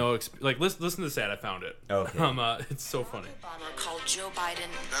 And has no listen to this ad. I found it. Okay. It's so funny. Obama called Joe Biden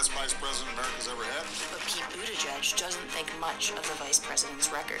best vice president America's ever had. But Pete Buttigieg doesn't think much of the vice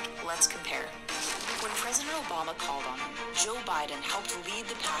president's record. Let's compare. When President Obama called on him, Joe Biden helped lead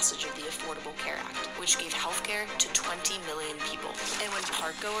the passage of the Affordable Care Act, which gave health care to 20 million people. And when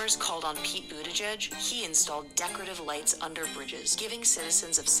parkgoers called on Pete Buttigieg, he installed decorative lights under bridges, giving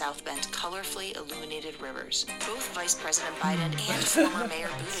citizens of South Bend colorfully illuminated rivers. Both Vice President Biden and former Mayor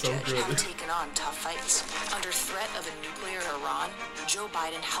Buttigieg have taken on tough fights. Under threat of a nuclear Iran, Joe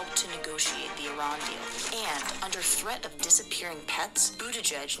Biden helped to negotiate the Iran deal. And under threat of disappearing pets,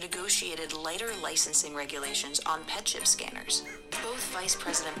 Buttigieg negotiated lighter licensing regulations on pet chip scanners. Both Vice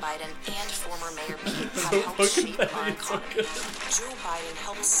President Biden and former Mayor Pete have helped shape our economy. Joe Biden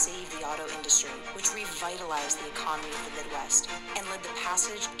helped save the auto industry, which revitalized the economy of the Midwest, and led the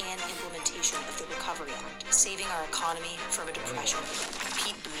passage and implementation of the Recovery Act, saving our economy from a depression.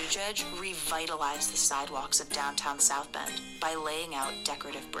 Pete Buttigieg revitalized the sidewalks of downtown South Bend by laying out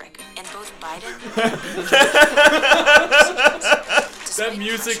decorative brick. And both Biden and that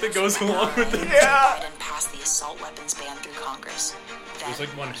music that goes along with it. Yeah. Biden passed the assault weapons ban through Congress. There's like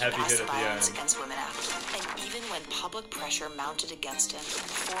one heavy hit at the Violence end. Against Women Act. And even when public pressure mounted against him,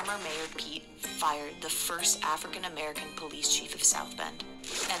 former Mayor Pete fired the first African-American police chief of South Bend.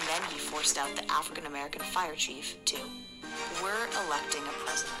 And then he forced out the African-American fire chief, too. We're electing a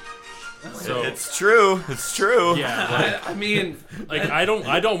president. So it's true. It's true. Yeah, I mean, I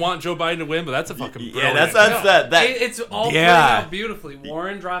don't want Joe Biden to win, but that's a fucking brilliant. Yeah, that. It's all playing out beautifully.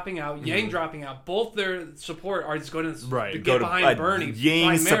 Warren dropping out, Yang dropping out. Both their support are just going to get behind Bernie.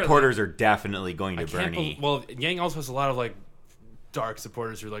 Yang supporters are definitely going to Bernie. Well, Yang also has a lot of like dark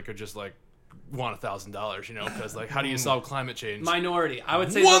supporters who are just like want $1,000, because how do you solve climate change? Minority, I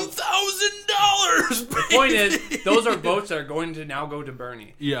would say $1,000. The point is, those are votes that are going to now go to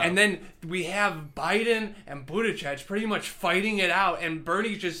Bernie. Yeah, and then we have Biden and Buttigieg pretty much fighting it out, and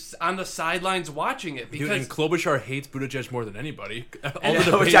Bernie's just on the sidelines watching it because and Klobuchar hates Buttigieg more than anybody.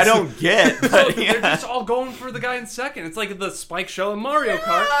 Which I don't get. But they're just all going for the guy in second. It's like the Spike show in Mario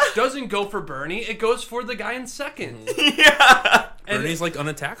Kart doesn't go for Bernie; it goes for the guy in second. Yeah, Bernie's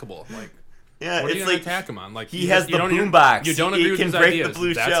unattackable. Yeah, what are you going to attack him on? He has the boombox. You don't agree with his ideas. The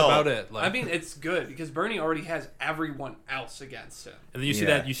blue That's about it. I mean, it's good because Bernie already has everyone else against him. And then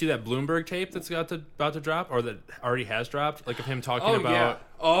you see that Bloomberg tape that's about to drop, or that already has dropped, of him talking about. Yeah.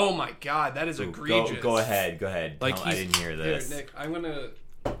 Oh my God, that is egregious. Go ahead. I didn't hear this. Here, Nick, I'm gonna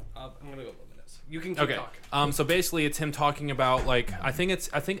go with this. You can keep talking. So basically, it's him talking about I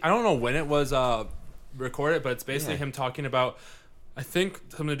don't know when it was recorded, but it's basically him talking about. I think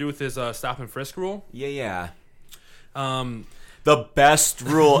something to do with his stop and frisk rule. Yeah. The best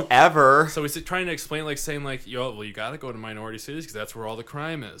rule ever. So he's trying to explain, saying, you got to go to minority cities because that's where all the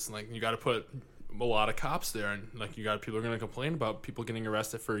crime is. You got to put a lot of cops there, and people are going to complain about people getting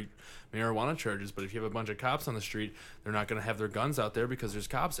arrested for marijuana charges. But if you have a bunch of cops on the street, they're not going to have their guns out there because there's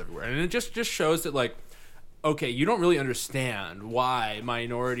cops everywhere. And it just shows that okay, you don't really understand why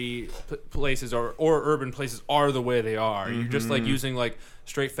minority places or urban places are the way they are. Mm-hmm. You're just using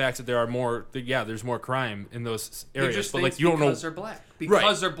straight facts that there are more. There's more crime in those areas. But you don't know because they're black.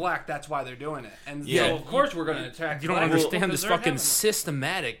 Because they're black, that's why they're doing it. And so of course we're going to attack. You don't understand this fucking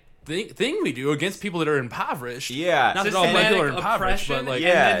systematic thing we do against people that are impoverished. Yeah, not that all black people are impoverished, but and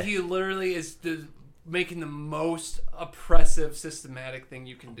then he literally is making the most oppressive, systematic thing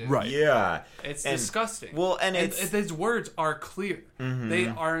you can do. Right. Yeah. It's disgusting. Well, and his words are clear. Mm-hmm. They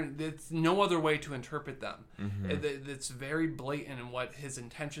aren't. It's no other way to interpret them. Mm-hmm. It's very blatant in what his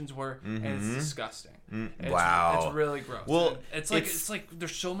intentions were, and it's disgusting. It's really gross. Well, it's like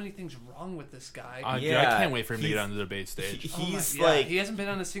there's so many things wrong with this guy. I can't wait for him to get on the debate stage. He hasn't been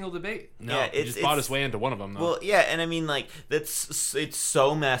on a single debate. No, he just bought his way into one of them, though. Well, yeah, and I mean, it's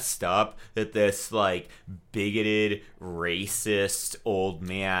so messed up that this bigoted, racist old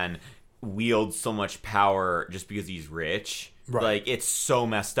man wields so much power just because he's rich. Right. It's so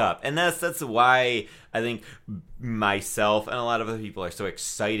messed up. And that's why I think myself and a lot of other people are so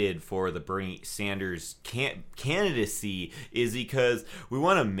excited for the Bernie Sanders candidacy, is because we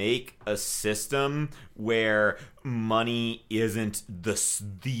want to make a system where money isn't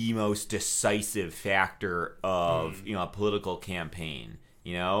the most decisive factor of a political campaign.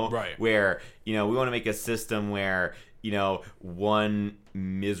 Right. Where, we want to make a system where, one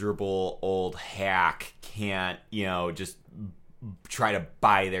miserable old hack can't, just try to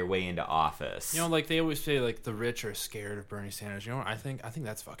buy their way into office. You know, like they always say, like the rich are scared of Bernie Sanders. You know what? I think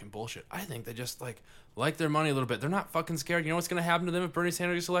that's fucking bullshit. I think they just like their money a little bit. They're not fucking scared. You know what's gonna happen to them if Bernie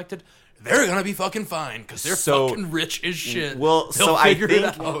Sanders gets elected? They're gonna be fucking fine because they're fucking rich as shit. Well, They'll so figure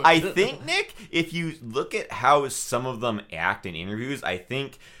I think, Nick, if you look at how some of them act in interviews, I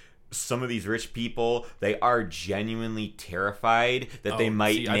think some of these rich people, they are genuinely terrified that they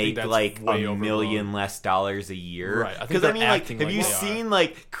might make like $1 million less a year. Right. Because I mean, like, have you seen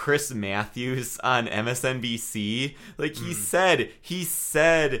like Chris Matthews on MSNBC? Like he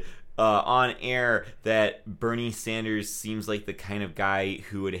said on air that Bernie Sanders seems like the kind of guy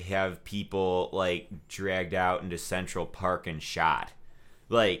who would have people like dragged out into Central Park and shot.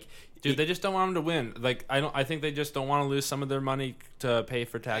 Like, dude, they just don't want him to win. Like, I think they just don't want to lose some of their money to pay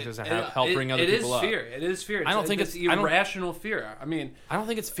for taxes and help bring other people up. It is fear. I don't think it's irrational fear. I mean, I don't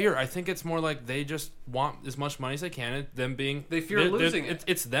think it's fear. I think it's more like they just want as much money as they can. And them being they fear losing it.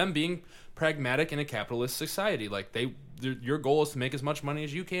 It's them being pragmatic in a capitalist society. Like your goal is to make as much money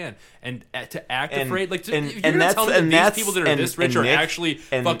as you can, and to act afraid. Like, you're gonna tell me that these people that are this rich are actually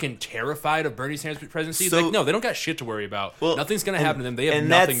fucking terrified of Bernie Sanders' presidency? So, like, no, they don't got shit to worry about. Well, nothing's gonna happen to them. They have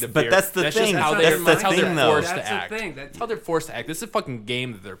nothing to fear. But that's the thing. That's how they're forced to act. That's how they're forced to act. This is a fucking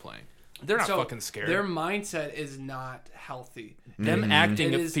game that they're playing. They're not fucking scared. Their mindset is not healthy. Them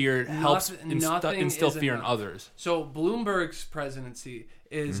acting of fear helps instill fear in others. So Bloomberg's presidency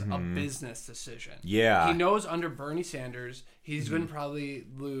is a business decision. Yeah. He knows under Bernie Sanders, he's going to probably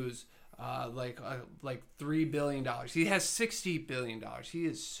lose like $3 billion. He has $60 billion. He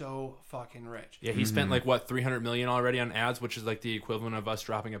is so fucking rich. Yeah, he spent like what $300 million already on ads, which is like the equivalent of us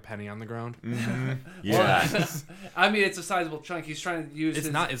dropping a penny on the ground. Yeah. I mean, it's a sizable chunk. He's trying to use.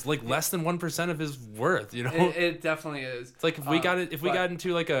 It's like less than 1% of his worth. You know, it definitely is. It's like if we got it, if we got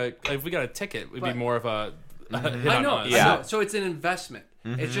a ticket, it would be more of a. I know. Yeah. So it's an investment.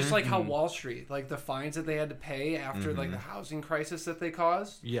 It's just like how Wall Street, like the fines that they had to pay after like the housing crisis that they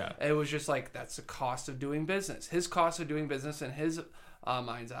caused. Yeah. It was just like, that's the cost of doing business. His cost of doing business in his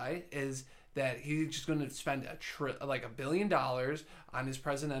mind's eye is that he's just going to spend $1 billion on his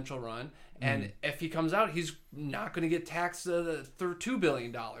presidential run. And if he comes out, he's not going to get taxed through $2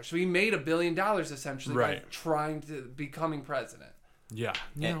 billion. So he made $1 billion essentially by trying to becoming president. Yeah,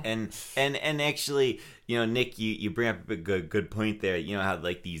 and actually, you know, Nick, you bring up a good point there. You know how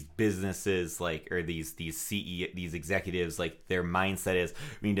like these businesses, like, or these these executives, like their mindset is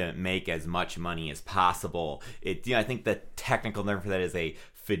we need to make as much money as possible. I think the technical term for that is a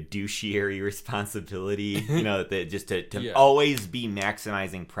fiduciary responsibility. You know, just to always be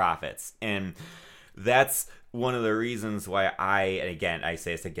maximizing profits, and that's one of the reasons why I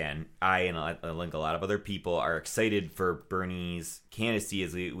say this again, I and I think a lot of other people are excited for Bernie's candidacy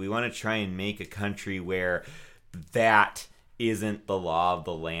is we want to try and make a country where that isn't the law of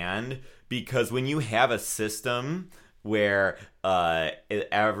the land. Because when you have a system where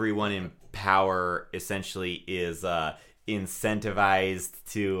everyone in power essentially is incentivized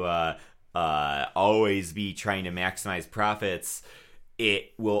to always be trying to maximize profits,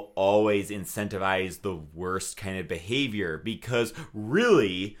 it will always incentivize the worst kind of behavior, because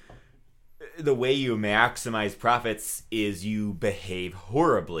really the way you maximize profits is you behave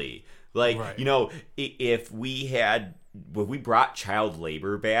horribly. Like, you know, if we brought child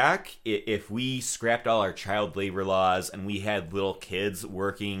labor back, if we scrapped all our child labor laws and we had little kids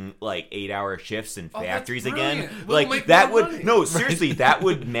working like 8-hour shifts in factories again, like that would, no, seriously, that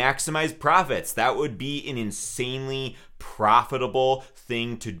would maximize profits. That would be an insanely profitable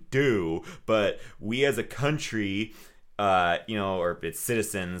thing to do. But we as a country, you know, or its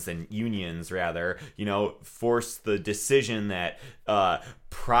citizens and unions rather, you know, force the decision that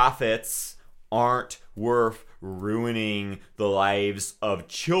profits aren't worth ruining the lives of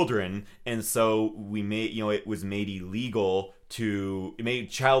children, and so it was made illegal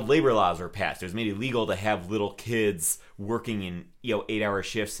child labor laws were passed. It was made illegal to have little kids working in 8-hour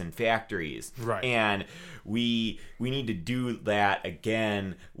shifts in factories. Right. And we need to do that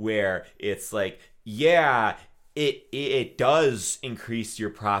again, where it's like, yeah, it does increase your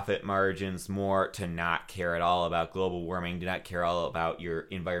profit margins more to not care at all about global warming, to not care all about your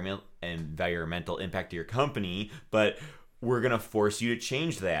environmental impact to your company, but we're going to force you to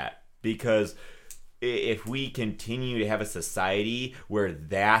change that, because if we continue to have a society where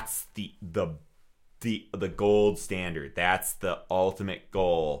that's the gold standard, that's the ultimate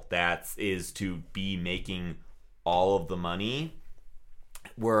goal, is to be making all of the money,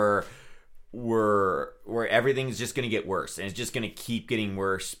 where everything's just going to get worse, and it's just going to keep getting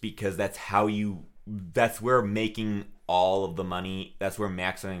worse, because that's how you that's where making all of the money, that's where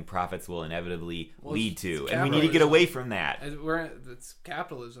maximizing profits will inevitably lead to. And we need to get away from that. It's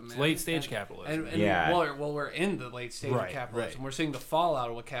capitalism, man. It's late stage capitalism. And we're in the late stage of capitalism. Right. We're seeing the fallout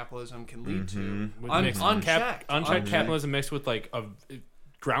of what capitalism can lead to. Unchecked capitalism mixed with like a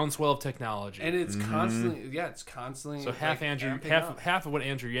groundswell of technology. And it's constantly. So half of what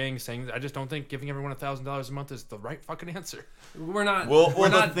Andrew Yang's saying, I just don't think giving everyone $1,000 a month is the right fucking answer. We're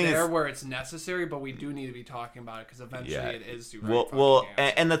not there where it's necessary, but we do need to be talking about it because eventually it is the right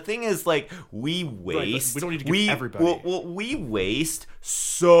answer. And the thing is, like, we waste. Right, we don't need to give everybody. We waste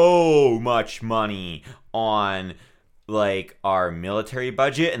so much money on like our military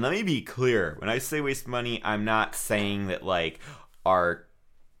budget. And let me be clear: when I say waste money, I'm not saying that like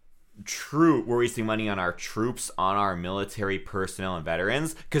we're wasting money on our troops, on our military personnel and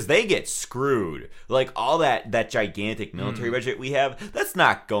veterans, because they get screwed. Like all that gigantic military budget we have, that's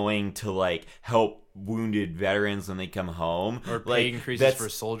not going to like help wounded veterans when they come home, or pay increases for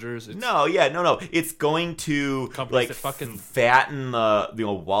soldiers. No. It's going to like fatten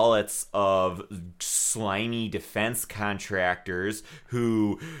the wallets of slimy defense contractors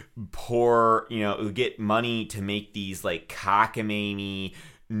who who get money to make these like cockamamie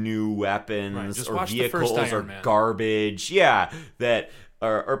new weapons or vehicles or garbage. Yeah, that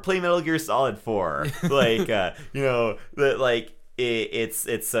or play Metal Gear Solid 4. Like that like. It's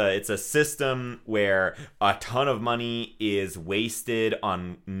a system where a ton of money is wasted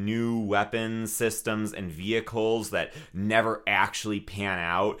on new weapon systems and vehicles that never actually pan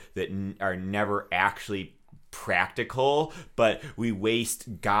out, that are never actually practical, but we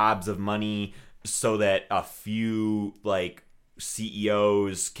waste gobs of money so that a few like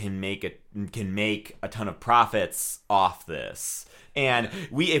CEOs can make a ton of profits off this. And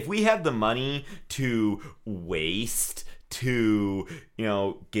if we have the money to waste to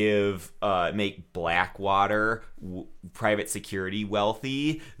make Blackwater private security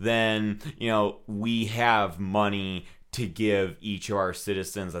wealthy, then we have money to give each of our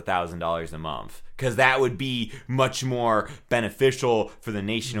citizens $1,000 a month, because that would be much more beneficial for the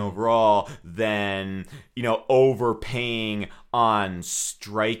nation overall than overpaying on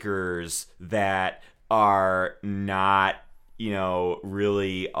strikers that are not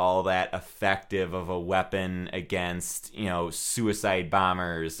really all that effective of a weapon against, suicide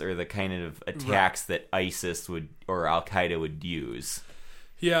bombers or the kind of attacks that ISIS would or Al Qaeda would use.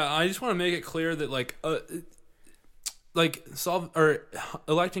 Yeah, I just want to make it clear that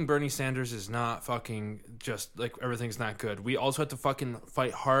electing Bernie Sanders is not fucking just like everything's not good. We also have to fucking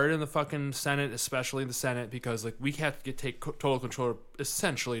fight hard in the fucking Senate, especially the Senate, because like we have to take total control to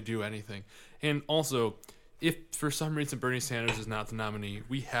essentially do anything. And also, if for some reason Bernie Sanders is not the nominee,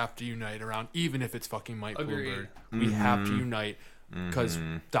 we have to unite around, even if it's fucking Mike Bloomberg. We have to unite because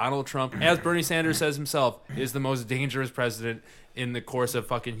Donald Trump, as Bernie Sanders says himself, is the most dangerous president in the course of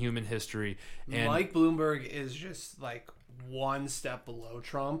fucking human history. And Mike Bloomberg is just like one step below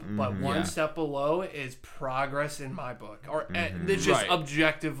Trump, but one step below is progress in my book, or it's just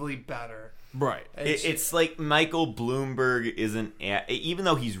objectively better. Right. It's like Michael Bloomberg isn't, even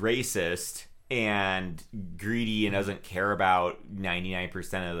though he's racist and greedy and doesn't care about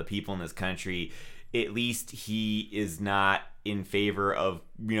 99% of the people in this country, at least he is not in favor of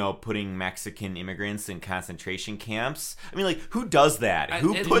putting Mexican immigrants in concentration camps. I mean, like, who does that?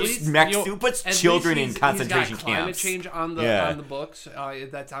 Who puts children in concentration camps? Climate change on the books.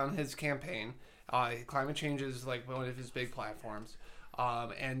 That's on his campaign. Climate change is like one of his big platforms,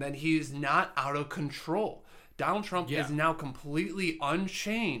 and then he's not out of control. Donald Trump is now completely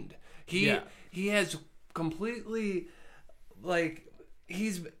unchained. He has completely, like,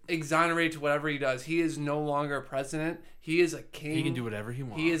 he's exonerated to whatever he does. He is no longer a president. He is a king. He can do whatever he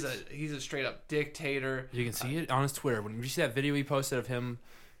wants. He's a straight up dictator. You can see it on his Twitter. When you see that video he posted of him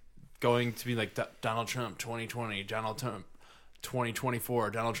going to be like Donald Trump 2020, Donald Trump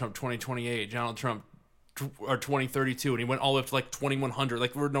 2024, Donald Trump 2028, Donald Trump or 2032, and he went all the way up to like 2100.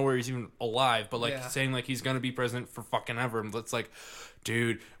 Like, we're nowhere he's even alive, but like saying like he's gonna be president for fucking ever. And it's like,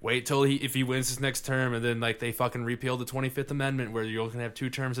 dude, wait till if he wins his next term, and then like they fucking repeal the 25th Amendment where you're gonna have 2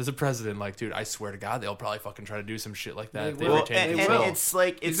 terms as a president. Like, dude, I swear to God, they'll probably fucking try to do some shit like that. If they retain control. It's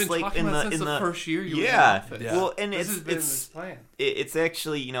like He's been talking about since the first year you were in office. Well, and this has been his plan. It's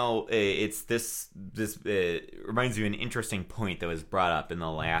actually it's this reminds me of an interesting point that was brought up in the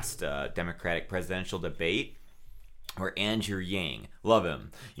last Democratic presidential debate, where Andrew Yang, love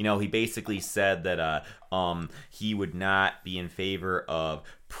him, he basically said that he would not be in favor of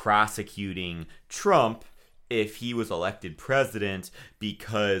prosecuting Trump if he was elected president,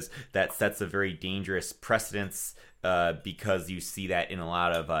 because that sets a very dangerous precedence because you see that in a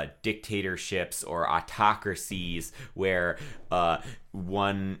lot of dictatorships or autocracies where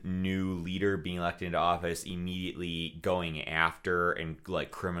one new leader being elected into office immediately going after and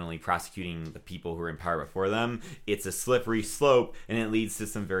like criminally prosecuting the people who are in power before them. It's a slippery slope, and it leads to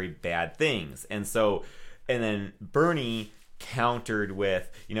some very bad things. And then Bernie countered with,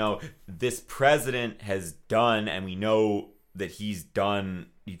 this president has done, and we know that he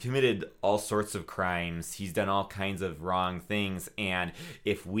committed all sorts of crimes. He's done all kinds of wrong things. And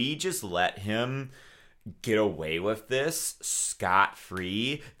if we just let him get away with this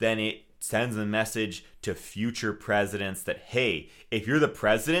scot-free, then it sends a message to future presidents that, hey, if you're the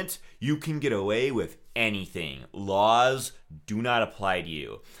president, you can get away with anything. Laws do not apply to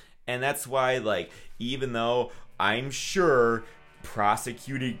you. And that's why, like, even though I'm sure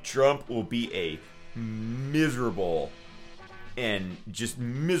prosecuting Trump will be a miserable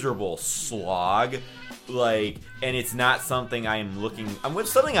slog, like, and it's not something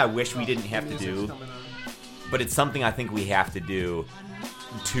something I wish we didn't have to do, but it's something I think we have to do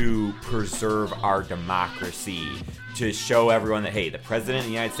to preserve our democracy, to show everyone that, hey, the president of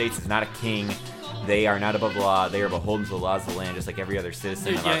the United States is not a king. They are not above the law. They are beholden to the laws of the land, just like every other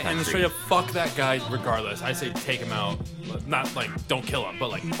citizen of our country. And straight up, fuck that guy regardless. I say take him out. Not like don't kill him,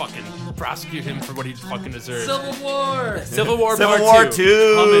 but like fucking prosecute him for what he fucking deserves. Civil War. Civil War Civil Part War 2.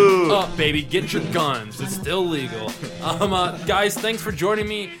 2. Coming up, baby. Get your guns. It's still legal. Guys, thanks for joining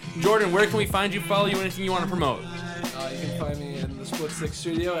me. Jordan, where can we find you? Follow you? Anything you want to promote? You can find me in the Split Six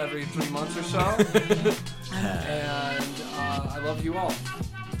studio every 3 months or so. And I love you all.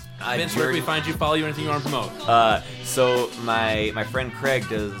 Vince, where can we find you? Follow you? Anything you want to promote? So my friend Craig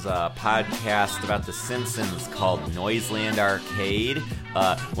does a podcast about The Simpsons called Noiseland Arcade.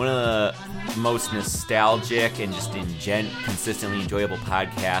 One of the most nostalgic and just consistently enjoyable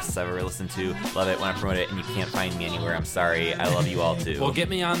podcasts I've ever listened to. Love it when I promote it, and you can't find me anywhere. I'm sorry. I love you all too. Well, get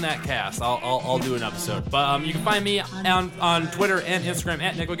me on that cast. I'll do an episode. But you can find me on Twitter and Instagram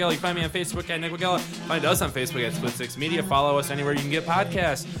at Nick Wagella. You can find me on Facebook at Nick Wagella. Find us on Facebook at Split Six Media. Follow us anywhere you can get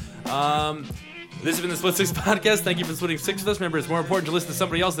podcasts. This has been the Split Six Podcast. Thank you for splitting six with us. Remember, it's more important to listen to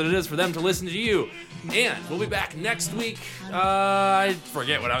somebody else than it is for them to listen to you. And we'll be back next week. I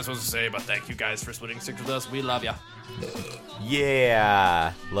forget what I was supposed to say, but thank you guys for splitting six with us. We love ya.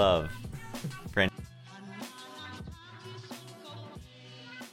 Yeah. Love.